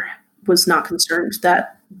worker was not concerned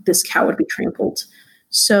that this cow would be trampled.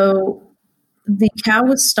 So the cow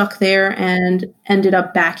was stuck there and ended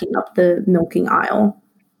up backing up the milking aisle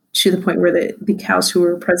to the point where the cows who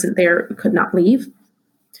were present there could not leave.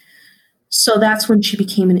 So that's when she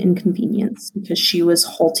became an inconvenience because she was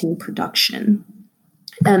halting production.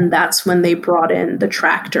 And that's when they brought in the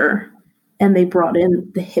tractor and they brought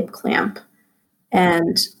in the hip clamp.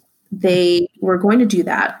 And they were going to do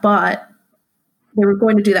that, but they were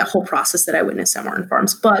going to do that whole process that I witnessed at Martin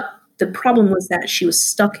Farms. But the problem was that she was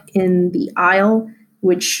stuck in the aisle,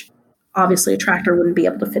 which obviously a tractor wouldn't be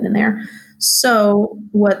able to fit in there. So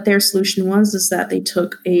what their solution was is that they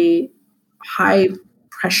took a high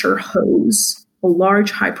pressure hose, a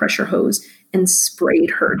large high pressure hose, and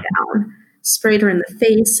sprayed her down, sprayed her in the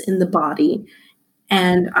face, in the body.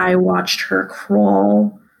 And I watched her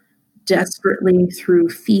crawl desperately through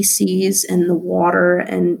feces and the water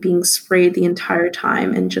and being sprayed the entire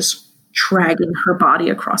time and just dragging her body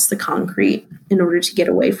across the concrete in order to get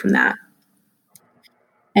away from that.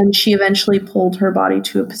 And she eventually pulled her body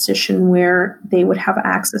to a position where they would have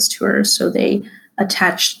access to her. So they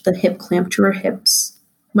attached the hip clamp to her hips,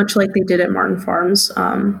 much like they did at Martin Farms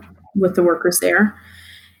with the workers there.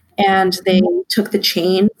 And they took the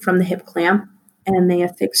chain from the hip clamp and they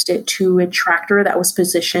affixed it to a tractor that was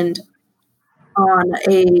positioned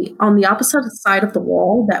on the opposite side of the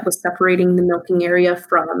wall that was separating the milking area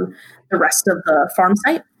from the rest of the farm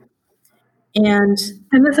site. And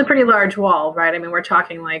this is a pretty large wall, right? I mean, we're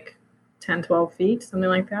talking like 10, 12 feet, something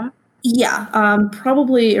like that. Yeah,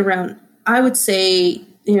 probably around, I would say,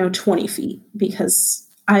 20 feet, because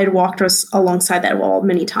I had walked us alongside that wall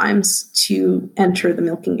many times to enter the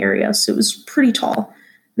milking area. So it was pretty tall.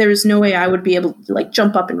 There was no way I would be able to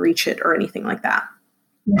jump up and reach it or anything like that.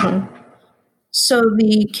 Mm-hmm. So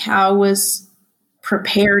the cow was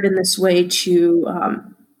prepared in this way to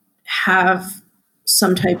have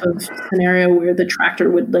some type of scenario where the tractor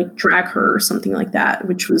would drag her or something like that,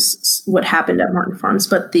 which was what happened at Martin Farms.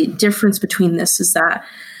 But the difference between this is that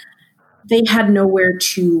they had nowhere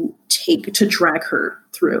to drag her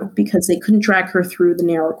through, because they couldn't drag her through the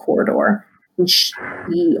narrow corridor. Which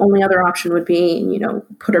the only other option would be,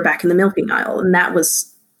 put her back in the milking aisle. And that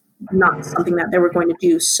was not something that they were going to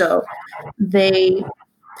do. So they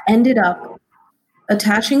ended up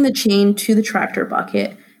attaching the chain to the tractor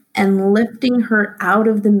bucket and lifting her out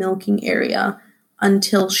of the milking area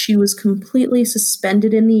until she was completely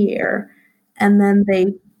suspended in the air. And then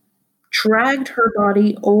they dragged her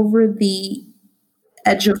body over the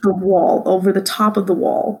edge of the wall, over the top of the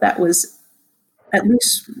wall that was at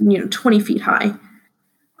least 20 feet high.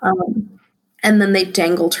 And then they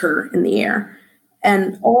dangled her in the air.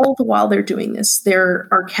 And all the while they're doing this, there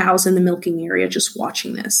are cows in the milking area just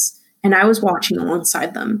watching this. And I was watching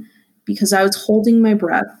alongside them because I was holding my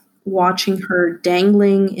breath, watching her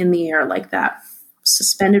dangling in the air like that,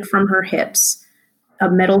 suspended from her hips,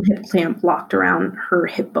 a metal hip clamp locked around her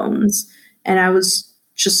hip bones. And I was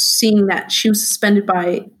just seeing that she was suspended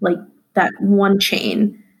by that one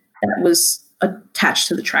chain that was attached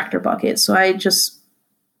to the tractor bucket. So I just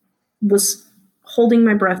was holding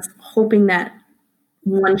my breath, hoping that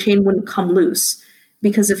one chain wouldn't come loose,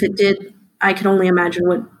 because if it did, I could only imagine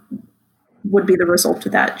what would be the result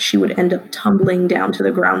of that. She would end up tumbling down to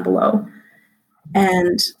the ground below.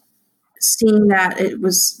 And seeing that, it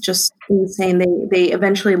was just insane. They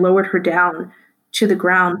eventually lowered her down to the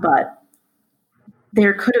ground, but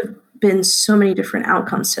there could have been so many different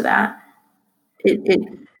outcomes to that.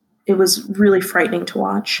 It was really frightening to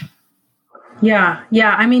watch. Yeah.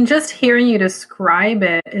 I mean, just hearing you describe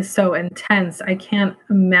it is so intense. I can't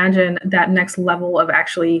imagine that next level of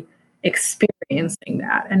actually experiencing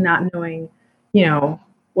that and not knowing,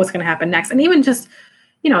 what's going to happen next. And even just,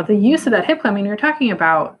 the use of that hip clamp. I mean, you're talking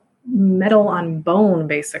about metal on bone,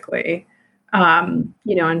 basically,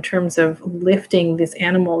 in terms of lifting this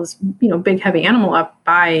animal's, big, heavy animal up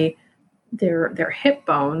by their hip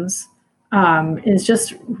bones, is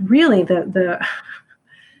just really the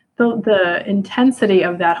intensity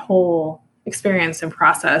of that whole experience and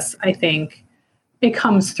process. I think it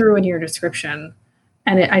comes through in your description,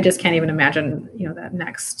 and I just can't even imagine, that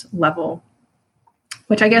next level,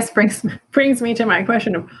 which I guess brings me to my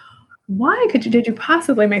question of why did you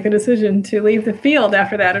possibly make the decision to leave the field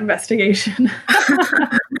after that investigation?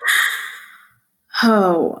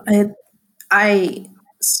 I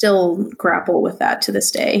still grapple with that to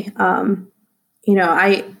this day.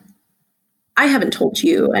 I haven't told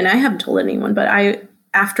you, and I haven't told anyone, but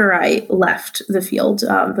after I left the field,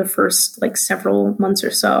 the first several months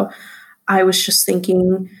or so, I was just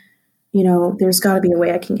thinking, there's got to be a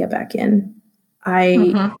way I can get back in.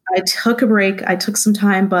 I took a break. I took some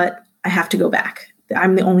time, but I have to go back.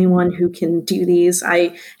 I'm the only one who can do these.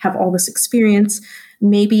 I have all this experience.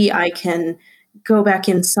 Maybe I can go back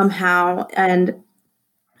in somehow. And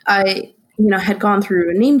I had gone through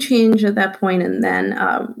a name change at that point, and then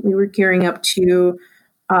we were gearing up to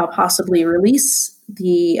possibly release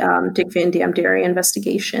the Dick Van Dam Dairy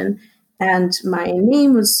investigation. And my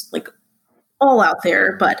name was all out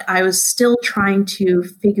there, but I was still trying to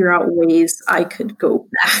figure out ways I could go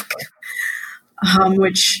back,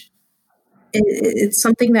 which it's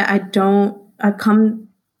something that I've come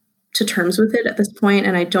to terms with it at this point,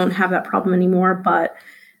 and I don't have that problem anymore. But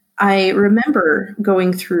I remember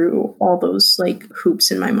going through all those like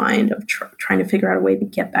hoops in my mind of trying to figure out a way to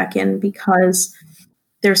get back in, because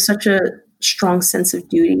there's such a strong sense of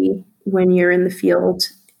duty when you're in the field,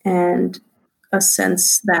 and a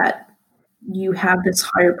sense that you have this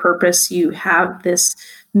higher purpose, you have this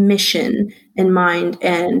mission in mind,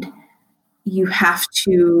 and you have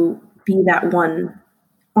to be that one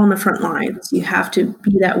on the front lines. You have to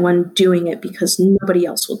be that one doing it because nobody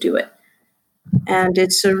else will do it. And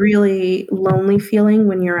it's a really lonely feeling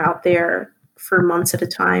when you're out there for months at a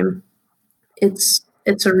time. It's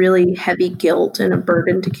a really heavy guilt and a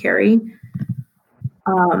burden to carry.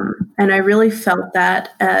 And I really felt that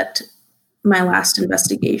at my last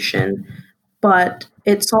investigation. But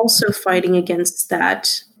it's also fighting against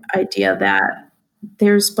that idea that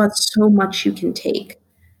there's but so much you can take.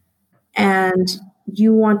 And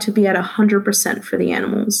you want to be at 100% for the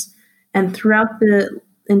animals. And throughout the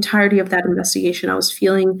entirety of that investigation, I was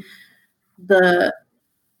feeling the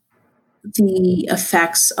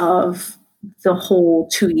effects of the whole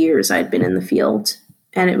 2 years I'd been in the field.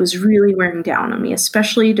 And it was really wearing down on me,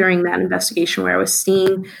 especially during that investigation where I was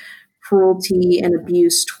seeing cruelty and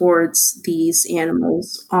abuse towards these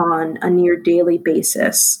animals on a near daily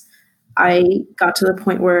basis. I got to the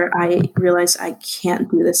point where I realized I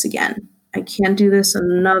can't do this again. I can't do this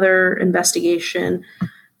another investigation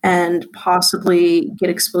and possibly get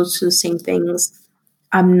exposed to the same things.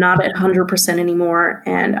 I'm not at 100% anymore,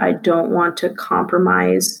 and I don't want to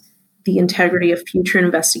compromise the integrity of future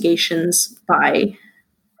investigations by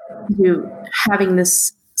having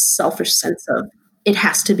this selfish sense of it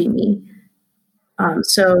has to be me.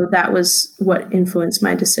 So that was what influenced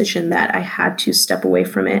my decision, that I had to step away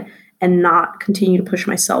from it and not continue to push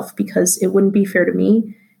myself, because it wouldn't be fair to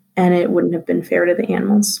me and it wouldn't have been fair to the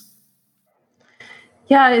animals.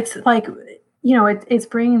 Yeah, it's like, it's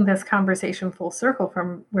bringing this conversation full circle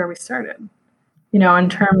from where we started, in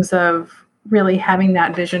terms of really having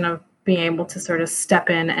that vision of being able to sort of step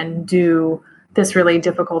in and do this really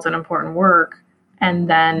difficult and important work, and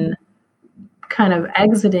then kind of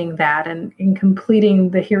exiting that and completing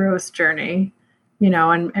the hero's journey,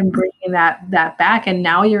 and bringing that back. And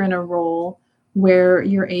now you're in a role where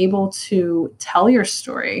you're able to tell your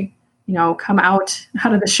story, come out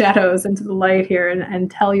of the shadows into the light here and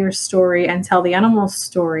tell your story and tell the animal's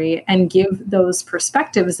story and give those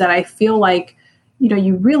perspectives that I feel like,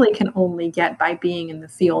 you really can only get by being in the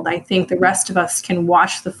field. I think the rest of us can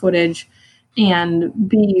watch the footage and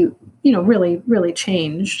be, really, really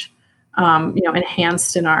changed,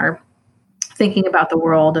 enhanced in our thinking about the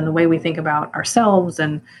world and the way we think about ourselves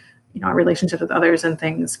and, our relationships with others and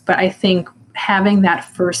things. But I think having that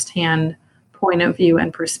firsthand point of view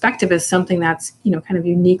and perspective is something that's, kind of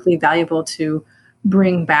uniquely valuable to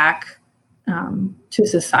bring back to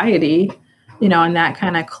society, and that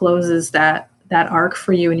kind of closes that arc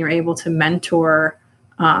for you, and you're able to mentor,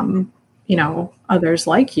 others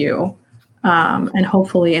like you, and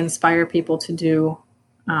hopefully inspire people to do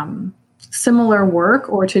similar work,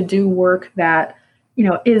 or to do work that,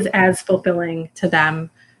 is as fulfilling to them,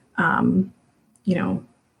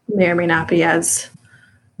 may or may not be as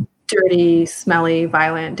dirty, smelly,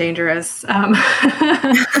 violent, dangerous,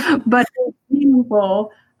 but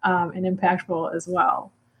meaningful and impactful as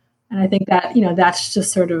well. And I think that, that's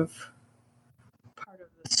just sort of part of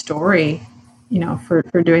the story, for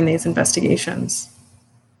doing these investigations.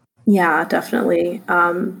 Yeah, definitely.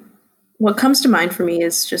 What comes to mind for me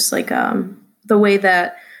is just like the way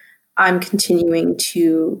that I'm continuing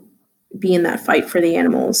to be in that fight for the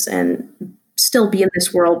animals and still be in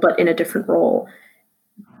this world, but in a different role.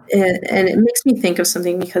 And it makes me think of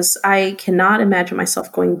something, because I cannot imagine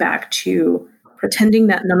myself going back to pretending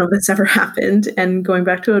that none of this ever happened and going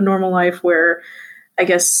back to a normal life where I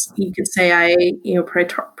guess you could say I,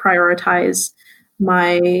 prioritize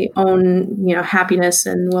my own, happiness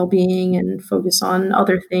and well-being and focus on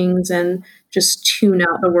other things and just tune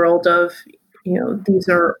out the world of, these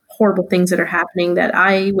are horrible things that are happening that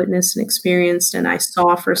I witnessed and experienced and I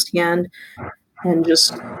saw firsthand, and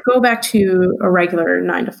just go back to a regular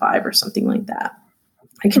 9-to-5 or something like that.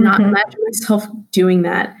 I cannot imagine myself doing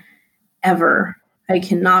that ever. I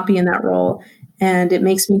cannot be in that role. And it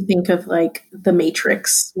makes me think of like The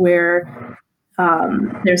Matrix, where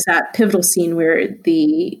there's that pivotal scene where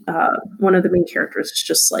the one of the main characters is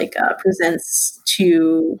just like presents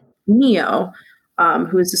to Neo,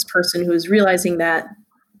 who is this person who is realizing that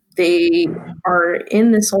they are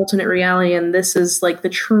in this alternate reality and this is like the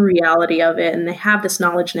true reality of it. And they have this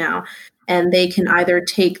knowledge now, and they can either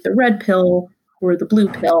take the red pill or the blue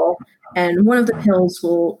pill. And one of the pills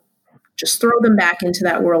will just throw them back into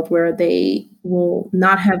that world where they will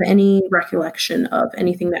not have any recollection of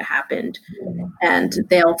anything that happened, and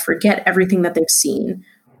they'll forget everything that they've seen.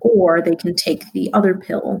 Or they can take the other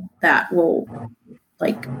pill that will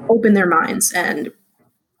like open their minds and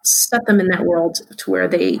set them in that world to where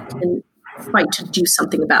they can fight to do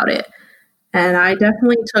something about it. And I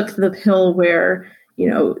definitely took the pill where,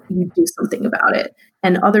 you do something about it.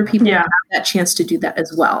 And other people have that chance to do that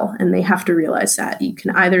as well. And they have to realize that you can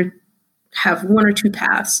either have one or two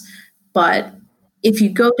paths, but if you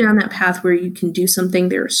go down that path where you can do something,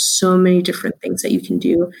 there are so many different things that you can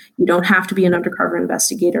do. You don't have to be an undercover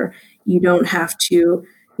investigator. You don't have to,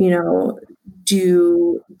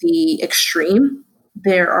 do the extreme.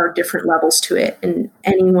 There are different levels to it, and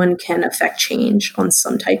anyone can affect change on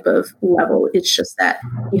some type of level. It's just that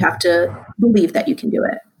you have to believe that you can do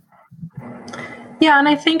it. Yeah, and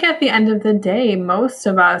I think at the end of the day, most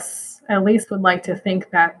of us at least would like to think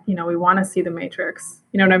that, we want to see the Matrix.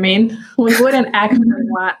 You know what I mean? We wouldn't actually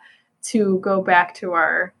want to go back to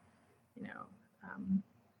our,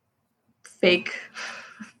 fake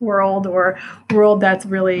world or world that's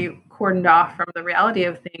really cordoned off from the reality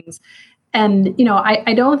of things. And,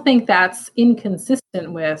 I don't think that's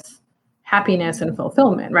inconsistent with happiness and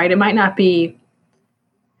fulfillment, right? It might not be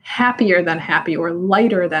happier than happy or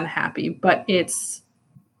lighter than happy, but it's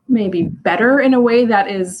maybe better in a way that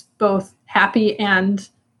is both happy and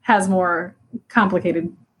has more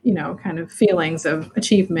complicated, kind of feelings of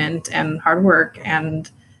achievement and hard work and,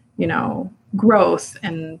 growth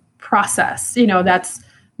and process.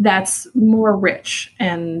 That's more rich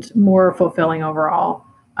and more fulfilling overall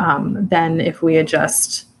than if we had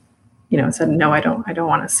just, said, no, I don't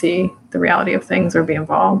want to see the reality of things or be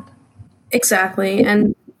involved. Exactly.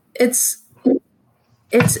 And it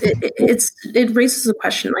raises a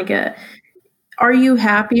question like, are you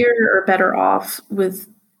happier or better off with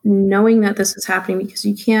knowing that this is happening, because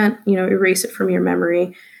you can't, erase it from your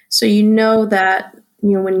memory. So that,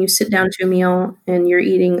 when you sit down to a meal and you're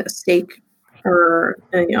eating a steak or,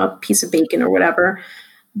 a piece of bacon or whatever,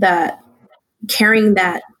 that carrying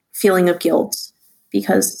that feeling of guilt,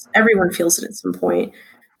 because everyone feels it at some point,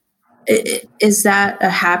 is that a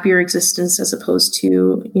happier existence as opposed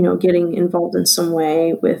to, getting involved in some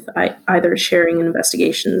way with either sharing an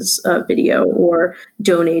investigations video or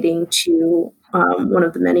donating to one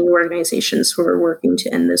of the many organizations who are working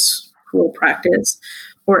to end this cruel practice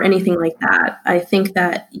or anything like that? I think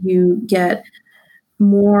that you get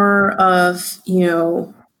more of,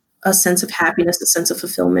 a sense of happiness, a sense of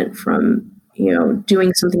fulfillment from,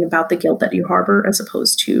 doing something about the guilt that you harbor as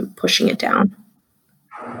opposed to pushing it down.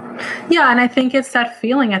 Yeah, and I think it's that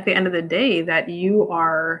feeling at the end of the day that you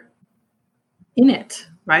are in it,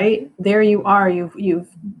 right? There you are. You've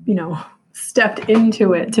stepped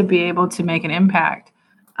into it to be able to make an impact,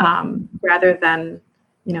 rather than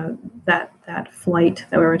that flight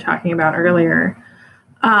that we were talking about earlier.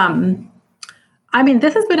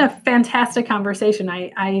 This has been a fantastic conversation.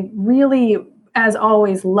 I really, as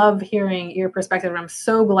always, love hearing your perspective, and I'm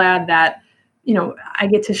so glad that I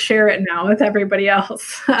get to share it now with everybody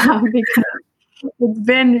else because it's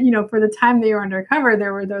been, for the time that you were undercover,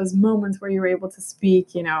 there were those moments where you were able to speak,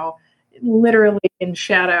 literally in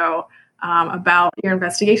shadow about your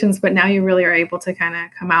investigations, but now you really are able to kind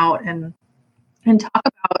of come out and talk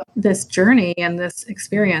about this journey and this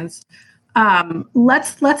experience.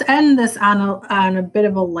 Let's end this on a bit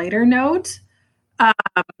of a lighter note.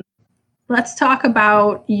 Let's talk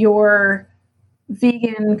about your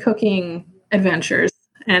vegan cooking adventures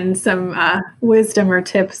and some wisdom or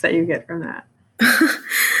tips that you get from that.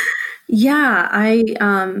 Yeah,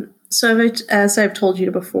 as I've told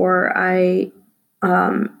you before, I'm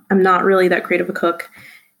not really that great of a cook.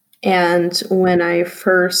 And when I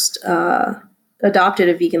first adopted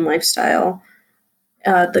a vegan lifestyle,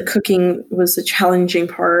 the cooking was the challenging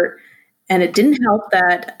part. And it didn't help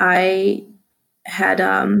that I had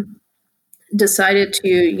decided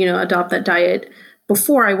to, adopt that diet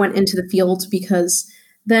before I went into the field, because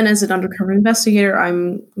then as an undercover investigator,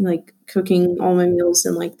 I'm like cooking all my meals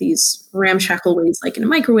in like these ramshackle ways, like in a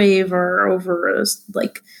microwave or over a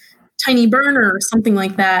like tiny burner or something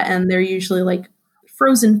like that. And they're usually like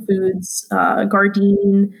frozen foods,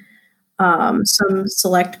 Gardein, some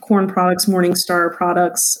select corn products, Morningstar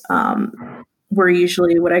products, were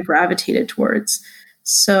usually what I gravitated towards.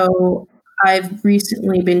 So I've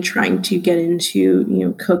recently been trying to get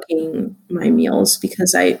into, cooking my meals,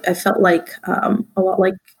 because I felt like a lot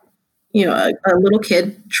like, a little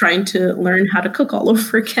kid trying to learn how to cook all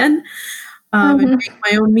over again, and make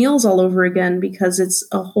my own meals all over again, because it's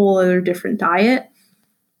a whole other different diet.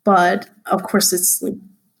 But of course, it's like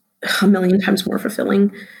a million times more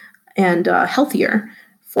fulfilling. and healthier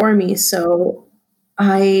for me. So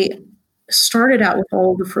I started out with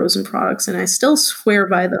all the frozen products, and I still swear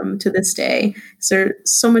by them to this day. So they're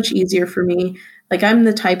so much easier for me. Like, I'm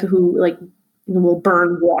the type who like will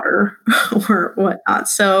burn water or whatnot.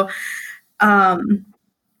 So I've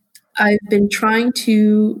been trying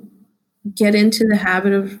to get into the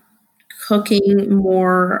habit of cooking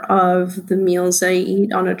more of the meals I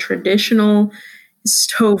eat on a traditional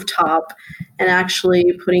stovetop and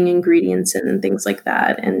actually putting ingredients in and things like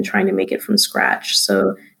that and trying to make it from scratch.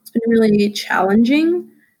 So it's been really challenging,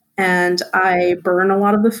 and I burn a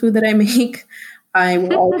lot of the food that I make. I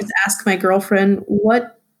will always ask my girlfriend,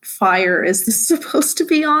 what fire is this supposed to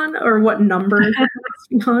be on, or what number is it supposed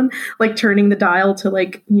to be on? Like turning the dial to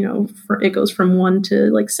like, it goes from 1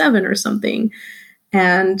 to like 7 or something.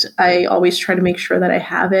 And I always try to make sure that I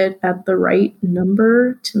have it at the right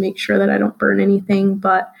number to make sure that I don't burn anything.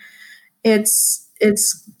 But it's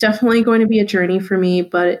definitely going to be a journey for me,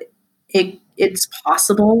 but it's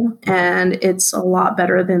possible, and it's a lot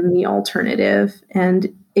better than the alternative.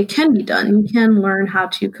 And it can be done. You can learn how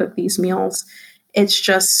to cook these meals. It's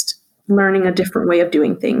just learning a different way of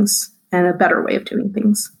doing things and a better way of doing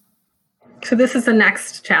things. So this is the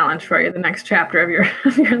next challenge for you, the next chapter of your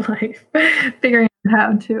life, figuring out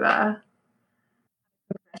how to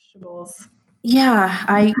cook vegetables. Yeah,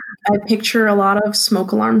 I picture a lot of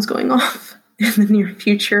smoke alarms going off in the near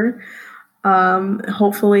future.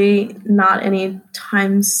 Hopefully not any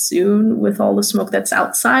time soon with all the smoke that's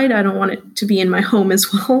outside. I don't want it to be in my home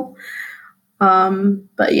as well.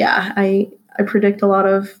 But yeah, I predict a lot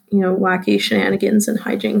of, wacky shenanigans and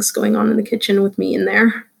hijinks going on in the kitchen with me in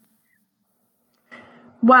there.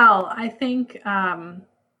 Well, I think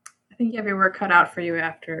you have your work cut out for you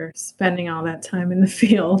after spending all that time in the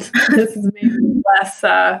field. This is maybe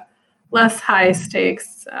less high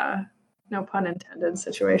stakes, no pun intended,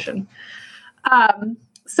 situation.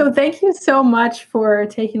 So thank you so much for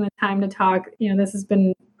taking the time to talk. This has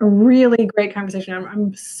been a really great conversation.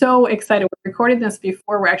 I'm so excited. We're recording this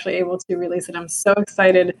before we're actually able to release it. I'm so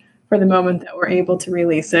excited for the moment that we're able to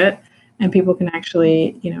release it and people can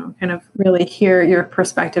actually, kind of really hear your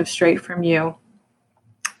perspective straight from you.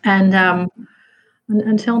 And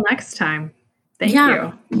until next time, thank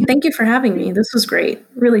you. Thank you for having me. This was great.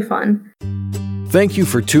 Really fun. Thank you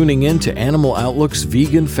for tuning in to Animal Outlook's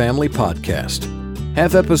Vegan Family Podcast.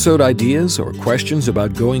 Have episode ideas or questions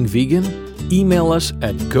about going vegan? Email us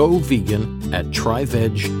at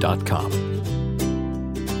govegan@triveg.com.